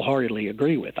completely wholeheartedly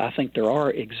agree with. I think there are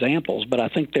examples, but I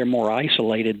think they're more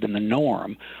isolated than the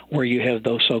norm, where you have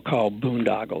those so-called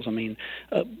boondoggles. I mean,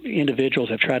 individuals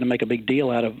have tried to make a big deal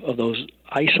out of those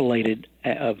isolated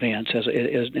events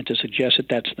and to suggest that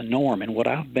that's the norm. And what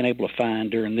I've been able to find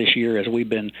during this year as we've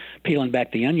been peeling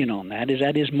back the onion on that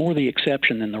is more the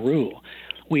exception than the rule.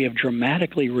 We have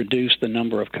dramatically reduced the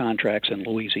number of contracts in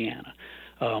Louisiana.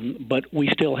 But we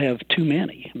still have too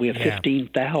many. We have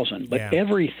 15,000. But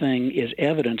everything is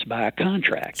evidenced by a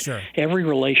contract. Sure. Every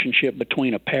relationship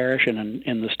between a parish and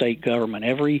the state government,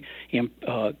 for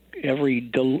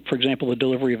example, the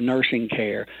delivery of nursing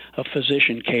care, of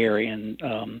physician care in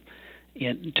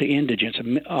to indigents.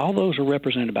 All those are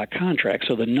represented by contracts,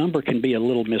 so the number can be a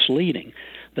little misleading.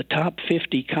 The top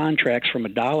 50 contracts from a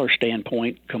dollar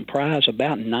standpoint comprise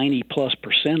about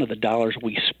 90+% of the dollars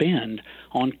we spend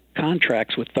on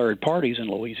contracts with third parties in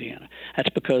Louisiana. That's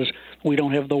because we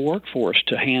don't have the workforce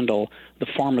to handle the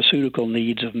pharmaceutical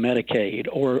needs of Medicaid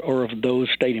or of those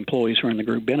state employees who are in the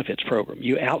group benefits program.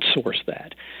 You outsource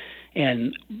that.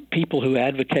 And people who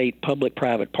advocate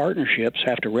public-private partnerships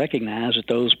have to recognize that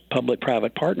those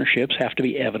public-private partnerships have to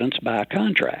be evidenced by a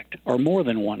contract or more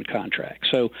than one contract.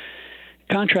 So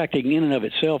contracting in and of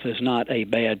itself is not a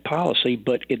bad policy,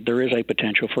 but there is a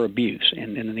potential for abuse.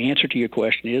 And the answer to your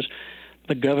question is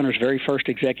the governor's very first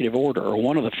executive order, or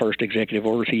one of the first executive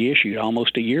orders he issued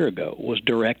almost a year ago, was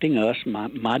directing us,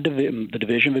 the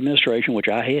Division of Administration, which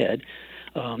I head,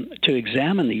 to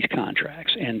examine these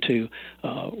contracts and to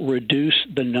reduce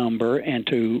the number and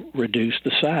to reduce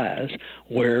the size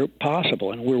where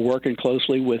possible. And we're working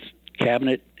closely with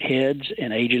cabinet heads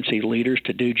and agency leaders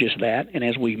to do just that. And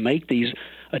as we make these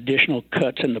additional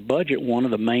cuts in the budget, one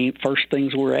of the main first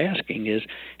things we're asking is,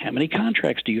 how many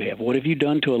contracts do you have? What have you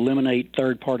done to eliminate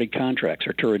third-party contracts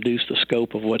or to reduce the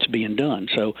scope of what's being done?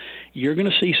 So you're going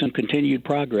to see some continued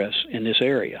progress in this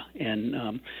area,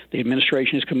 and the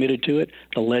administration is committed to it.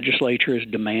 The legislature is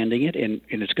demanding it, and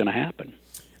it's going to happen.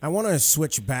 I want to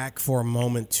switch back for a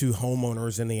moment to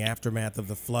homeowners in the aftermath of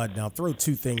the flood. Now, I'll throw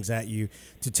two things at you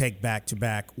to take back to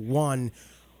back. One,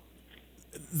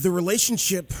 the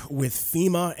relationship with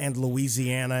FEMA and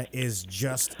Louisiana is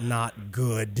just not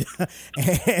good.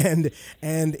 and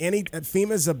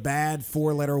FEMA's a bad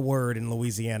four-letter word in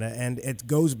Louisiana, and it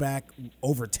goes back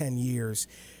over 10 years.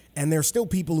 And there's still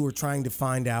people who are trying to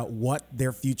find out what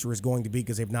their future is going to be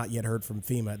because they've not yet heard from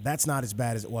FEMA. That's not as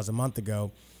bad as it was a month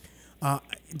ago.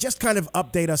 Just kind of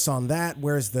update us on that.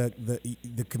 Where's the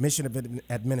Commission of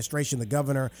Administration, the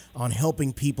governor, on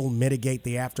helping people mitigate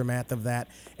the aftermath of that?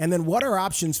 And then what are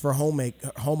options for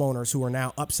homeowners who are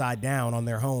now upside down on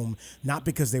their home, not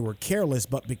because they were careless,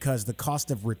 but because the cost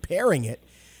of repairing it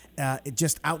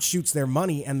just outshoots their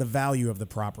money and the value of the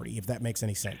property, if that makes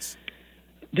any sense?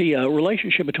 The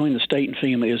relationship between the state and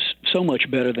FEMA is so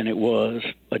much better than it was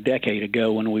a decade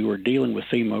ago when we were dealing with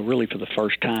FEMA really for the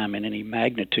first time in any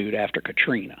magnitude after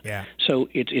Katrina. Yeah. So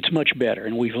it's much better,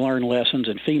 and we've learned lessons,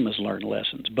 and FEMA's learned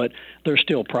lessons, but there's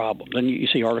still problems. And you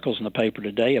see articles in the paper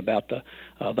today about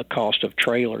the cost of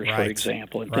trailers, right, for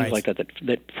example, and things right, like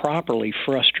that properly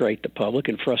frustrate the public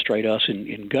and frustrate us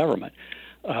in government.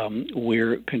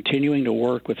 We're continuing to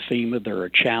work with FEMA. There are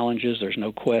challenges, there's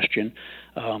no question.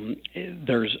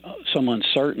 There's some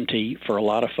uncertainty for a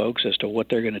lot of folks as to what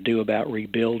they're going to do about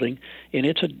rebuilding, and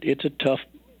it's a tough,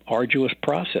 arduous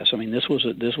process. I mean, this was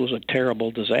a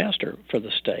terrible disaster for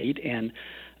the state, and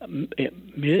not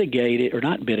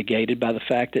mitigated by the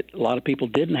fact that a lot of people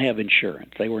didn't have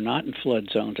insurance. They were not in flood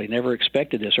zones. They never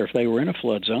expected this, or if they were in a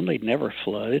flood zone, they'd never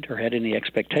flooded or had any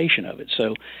expectation of it.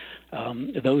 So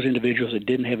those individuals that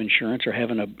didn't have insurance are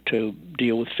having to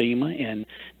deal with FEMA and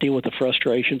deal with the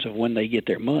frustrations of when they get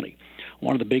their money.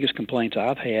 One of the biggest complaints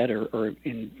I've had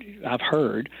I've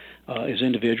heard is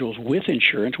individuals with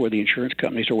insurance where the insurance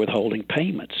companies are withholding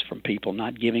payments from people,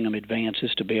 not giving them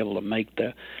advances to be able to make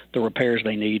the repairs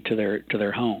they need to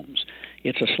their homes.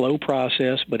 It's a slow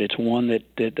process, but it's one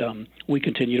that we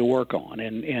continue to work on.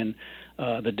 And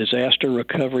the Disaster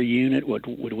Recovery Unit, what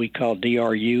we call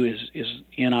DRU, is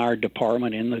in our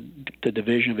department, in the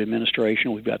Division of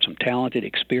Administration. We've got some talented,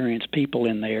 experienced people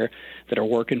in there that are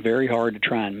working very hard to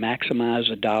try and maximize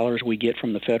the dollars we get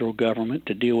from the federal government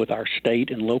to deal with our state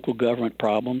and local government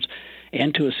problems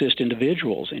and to assist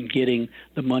individuals in getting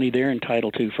the money they're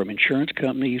entitled to from insurance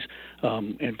companies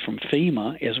and from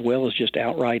FEMA, as well as just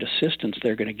outright assistance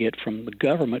they're going to get from the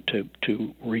government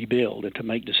to rebuild and to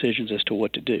make decisions as to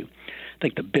what to do. I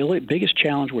think the biggest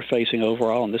challenge we're facing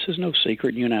overall, and this is no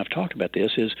secret, you and I have talked about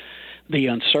this, is the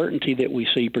uncertainty that we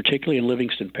see, particularly in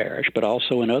Livingston Parish, but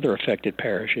also in other affected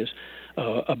parishes,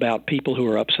 about people who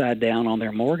are upside down on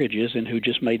their mortgages and who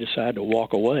just may decide to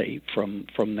walk away from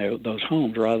those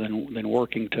homes rather than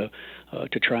working to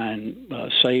try and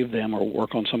save them or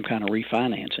work on some kind of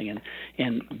refinancing.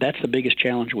 And that's the biggest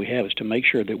challenge we have, is to make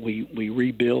sure that we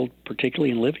rebuild,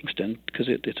 particularly in Livingston, because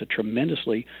it's a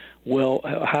tremendously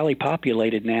highly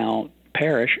populated now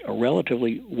parish, a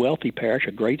relatively wealthy parish,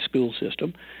 a great school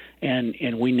system.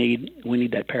 And we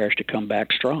need that parish to come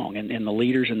back strong. And the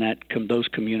leaders in those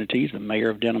communities, the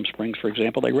mayor of Denham Springs, for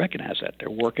example, they recognize that.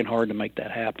 They're working hard to make that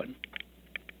happen.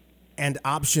 And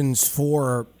options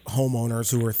for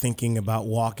homeowners who are thinking about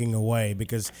walking away,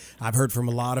 because I've heard from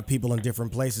a lot of people in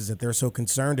different places that they're so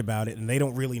concerned about it and they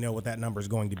don't really know what that number is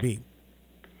going to be.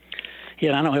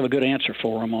 Yeah, I don't have a good answer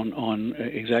for them on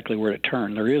exactly where to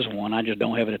turn. There is one. I just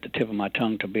don't have it at the tip of my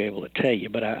tongue to be able to tell you.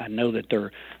 But I know that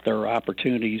there are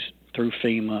opportunities through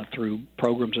FEMA, through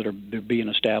programs that are being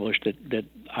established, that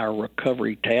our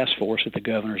recovery task force that the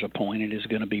governor's appointed is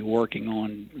going to be working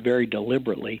on very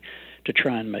deliberately to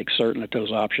try and make certain that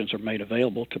those options are made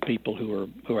available to people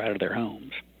who are out of their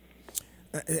homes.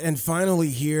 And finally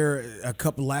here,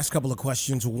 last couple of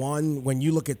questions. One, when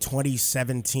you look at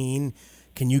 2017,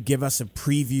 can you give us a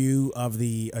preview of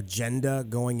the agenda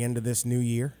going into this new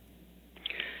year?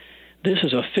 This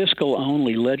is a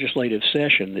fiscal-only legislative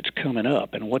session that's coming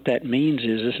up, and what that means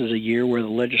is this is a year where the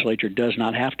legislature does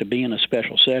not have to be in a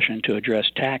special session to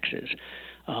address taxes.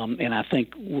 And I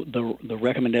think the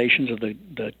recommendations of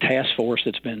the task force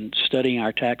that's been studying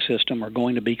our tax system are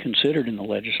going to be considered in the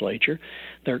legislature.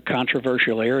 There are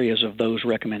controversial areas of those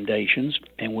recommendations,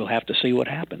 and we'll have to see what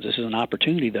happens. This is an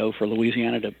opportunity, though, for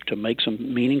Louisiana to make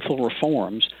some meaningful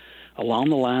reforms along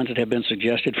the lines that have been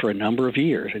suggested for a number of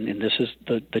years. And this is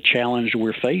the challenge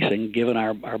we're facing given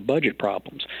our budget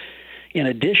problems. In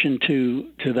addition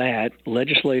to that,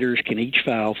 legislators can each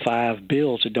file 5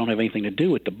 bills that don't have anything to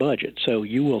do with the budget. So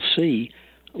you will see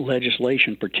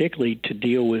legislation, particularly to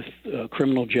deal with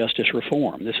criminal justice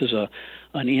reform. This is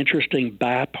an interesting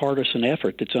bipartisan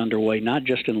effort that's underway, not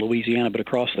just in Louisiana but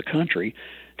across the country,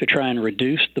 to try and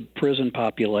reduce the prison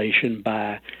population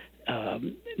by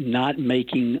not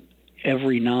making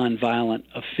every nonviolent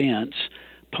offense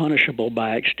punishable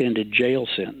by extended jail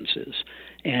sentences.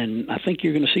 And I think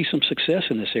you're going to see some success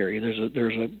in this area.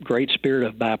 There's a great spirit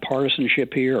of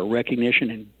bipartisanship here, a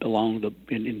recognition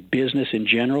in business in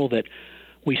general that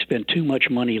we spend too much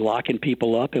money locking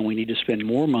people up, and we need to spend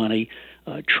more money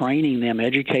training them,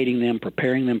 educating them,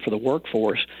 preparing them for the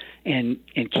workforce, and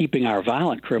keeping our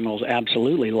violent criminals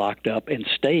absolutely locked up and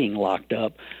staying locked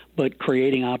up, but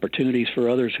creating opportunities for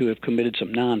others who have committed some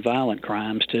nonviolent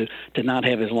crimes to not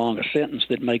have as long a sentence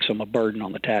that makes them a burden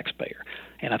on the taxpayer.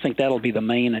 And I think that'll be the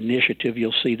main initiative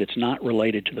you'll see that's not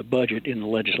related to the budget in the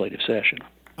legislative session.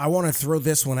 I want to throw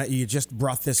this one at you. You just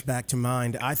brought this back to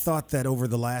mind. I thought that over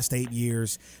the last 8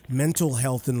 years, mental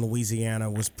health in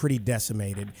Louisiana was pretty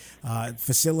decimated.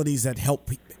 Facilities that help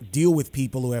deal with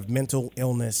people who have mental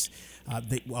illness,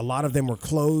 a lot of them were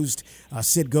closed.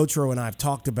 Sid Gautreaux and I have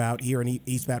talked about here in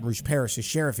East Baton Rouge Parish, the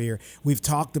sheriff here, we've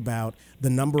talked about the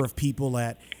number of people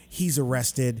that he's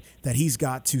arrested, that he's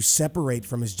got to separate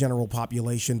from his general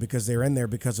population because they're in there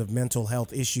because of mental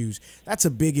health issues. That's a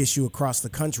big issue across the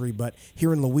country, but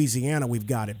here in Louisiana, we've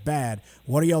got it bad.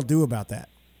 What do y'all do about that?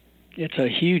 It's a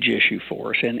huge issue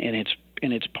for us, and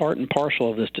it's part and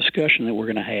parcel of this discussion that we're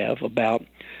going to have about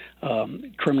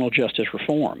criminal justice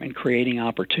reform and creating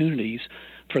opportunities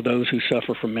for those who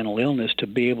suffer from mental illness to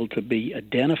be able to be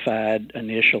identified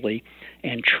initially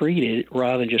and treated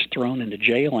rather than just thrown into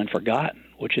jail and forgotten,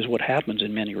 which is what happens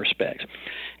in many respects.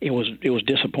 It was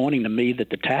disappointing to me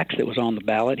that the tax that was on the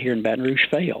ballot here in Baton Rouge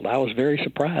failed. I was very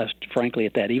surprised, frankly,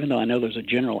 at that. Even though I know there's a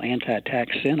general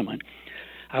anti-tax sentiment,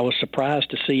 I was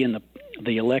surprised to see in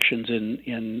the elections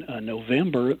in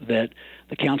November that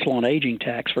the Council on Aging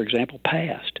tax, for example,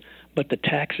 passed. But the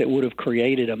tax that would have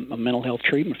created a mental health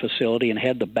treatment facility and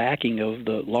had the backing of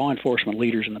the law enforcement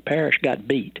leaders in the parish got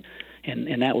beat.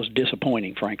 And that was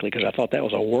disappointing, frankly, because I thought that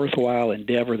was a worthwhile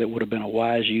endeavor that would have been a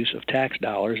wise use of tax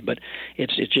dollars. But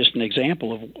it's just an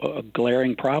example of a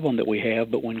glaring problem that we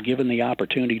have. But when given the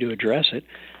opportunity to address it,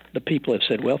 the people have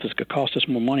said, well, if it's going to cost us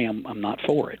more money, I'm not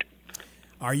for it.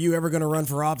 Are you ever going to run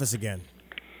for office again?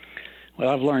 Well,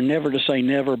 I've learned never to say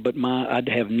never, but I'd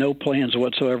have no plans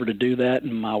whatsoever to do that,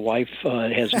 and my wife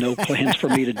has no plans for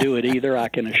me to do it either. I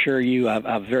can assure you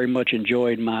I've very much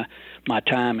enjoyed my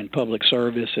time in public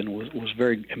service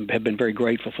and have been very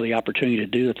grateful for the opportunity to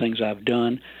do the things I've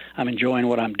done. I'm enjoying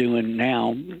what I'm doing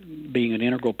now, being an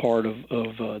integral part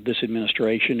of this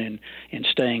administration and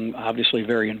staying obviously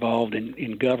very involved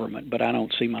in government, but I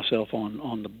don't see myself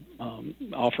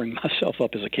offering myself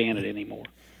up as a candidate anymore.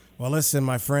 Well, listen,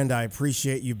 my friend, I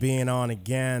appreciate you being on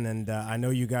again, and I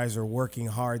know you guys are working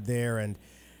hard there, and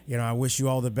I wish you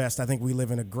all the best. I think we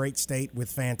live in a great state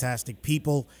with fantastic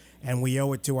people, and we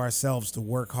owe it to ourselves to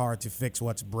work hard to fix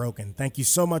what's broken. Thank you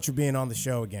so much for being on the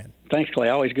show again. Thanks, Clay.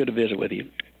 Always good to visit with you.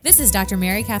 This is Dr.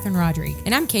 Mary Catherine Rodrigue.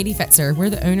 And I'm Katie Fetzer.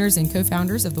 We're the owners and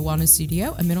co-founders of The Wellness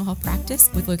Studio, a mental health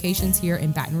practice with locations here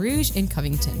in Baton Rouge and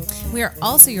Covington. We are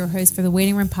also your hosts for the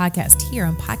Waiting Room Podcast here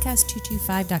on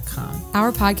podcast225.com.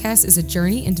 Our podcast is a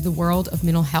journey into the world of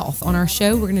mental health. On our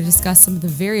show, we're going to discuss some of the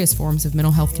various forms of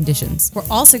mental health conditions. We're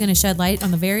also going to shed light on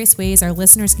the various ways our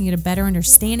listeners can get a better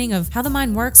understanding of how the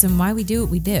mind works and why we do what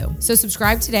we do. So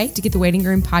subscribe today to get the Waiting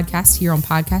Room Podcast here on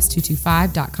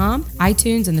podcast225.com,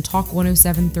 iTunes, and the Talk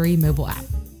 107.3 mobile app.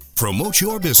 Promote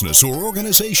your business or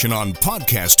organization on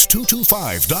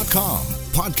podcast225.com.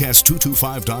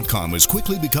 Podcast225.com is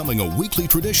quickly becoming a weekly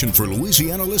tradition for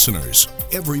Louisiana listeners.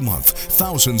 Every month,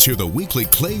 thousands hear the weekly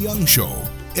Clay Young Show.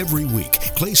 Every week,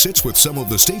 Clay sits with some of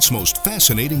the state's most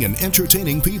fascinating and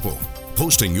entertaining people.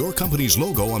 Posting your company's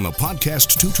logo on the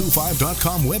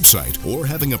podcast225.com website or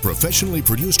having a professionally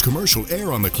produced commercial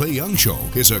air on the Clay Young Show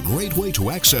is a great way to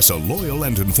access a loyal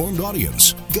and informed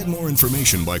audience. Get more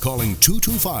information by calling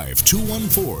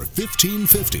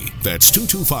 225-214-1550. That's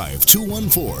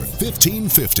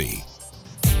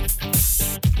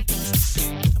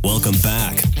 225-214-1550. Welcome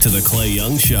back to the Clay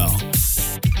Young Show.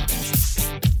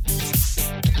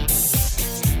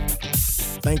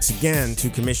 Thanks again to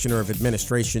Commissioner of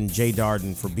Administration Jay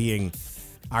Darden for being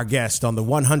our guest on the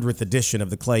 100th edition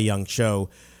of the Clay Young Show.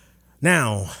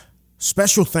 Now,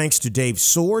 special thanks to Dave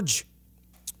Sorge,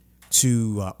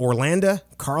 to Orlando,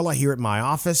 Carla here at my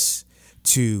office,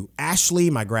 to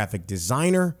Ashley, my graphic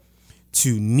designer,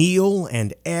 to Neil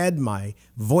and Ed, my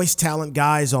voice talent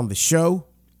guys on the show,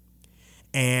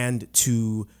 and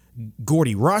to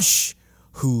Gordy Rush,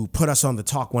 who put us on the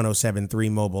Talk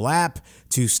 107.3 mobile app,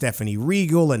 to Stephanie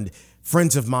Regal and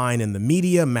friends of mine in the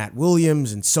media, Matt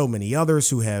Williams, and so many others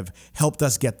who have helped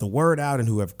us get the word out and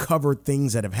who have covered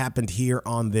things that have happened here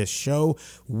on this show.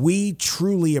 We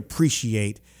truly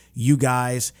appreciate you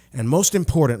guys, and most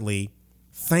importantly,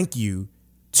 thank you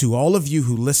to all of you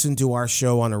who listen to our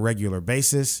show on a regular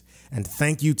basis, and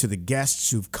thank you to the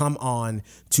guests who've come on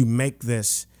to make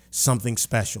this something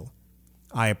special.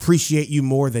 I appreciate you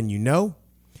more than you know.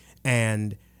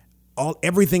 And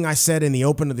everything I said in the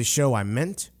open of the show, I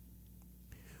meant.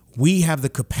 We have the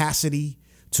capacity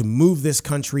to move this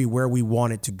country where we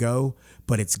want it to go,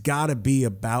 but it's got to be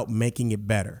about making it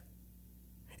better.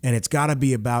 And it's got to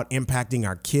be about impacting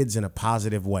our kids in a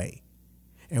positive way.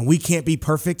 And we can't be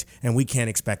perfect, and we can't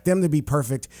expect them to be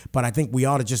perfect, but I think we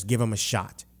ought to just give them a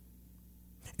shot.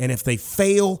 And if they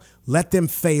fail, let them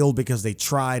fail because they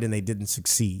tried and they didn't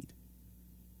succeed.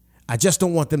 I just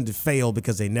don't want them to fail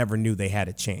because they never knew they had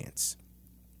a chance.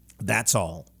 That's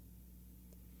all.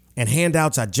 And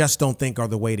handouts, I just don't think are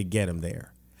the way to get them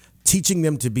there. Teaching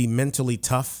them to be mentally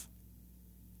tough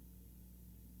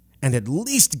and at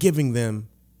least giving them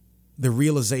the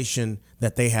realization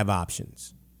that they have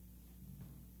options.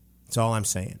 That's all I'm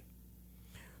saying.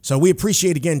 So we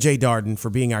appreciate again Jay Darden for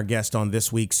being our guest on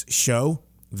this week's show,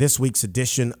 this week's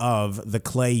edition of the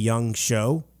Clay Young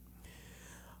Show.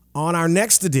 On our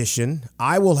next edition,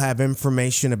 I will have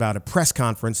information about a press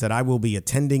conference that I will be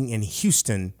attending in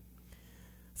Houston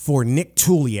for Nick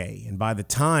Toulier. And by the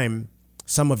time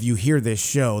some of you hear this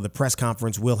show, the press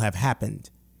conference will have happened.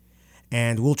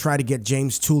 And we'll try to get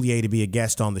James Toulier to be a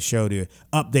guest on the show to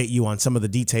update you on some of the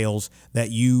details that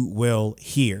you will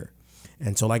hear.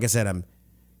 And so, like I said, I'm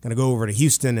going to go over to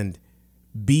Houston and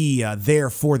be there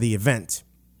for the event.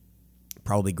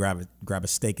 Probably grab a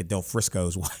steak at Del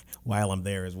Frisco's while I'm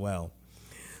there as well.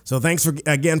 So thanks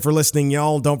again for listening,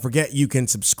 y'all. Don't forget you can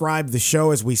subscribe to the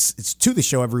show to the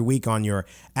show every week on your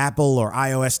Apple or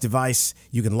iOS device.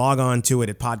 You can log on to it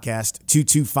at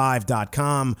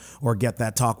podcast225.com or get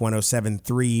that Talk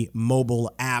 107.3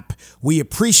 mobile app. We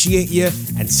appreciate you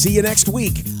and see you next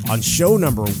week on show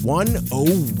number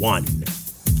 101.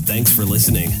 Thanks for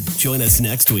listening. Join us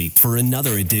next week for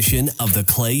another edition of The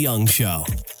Clay Young Show.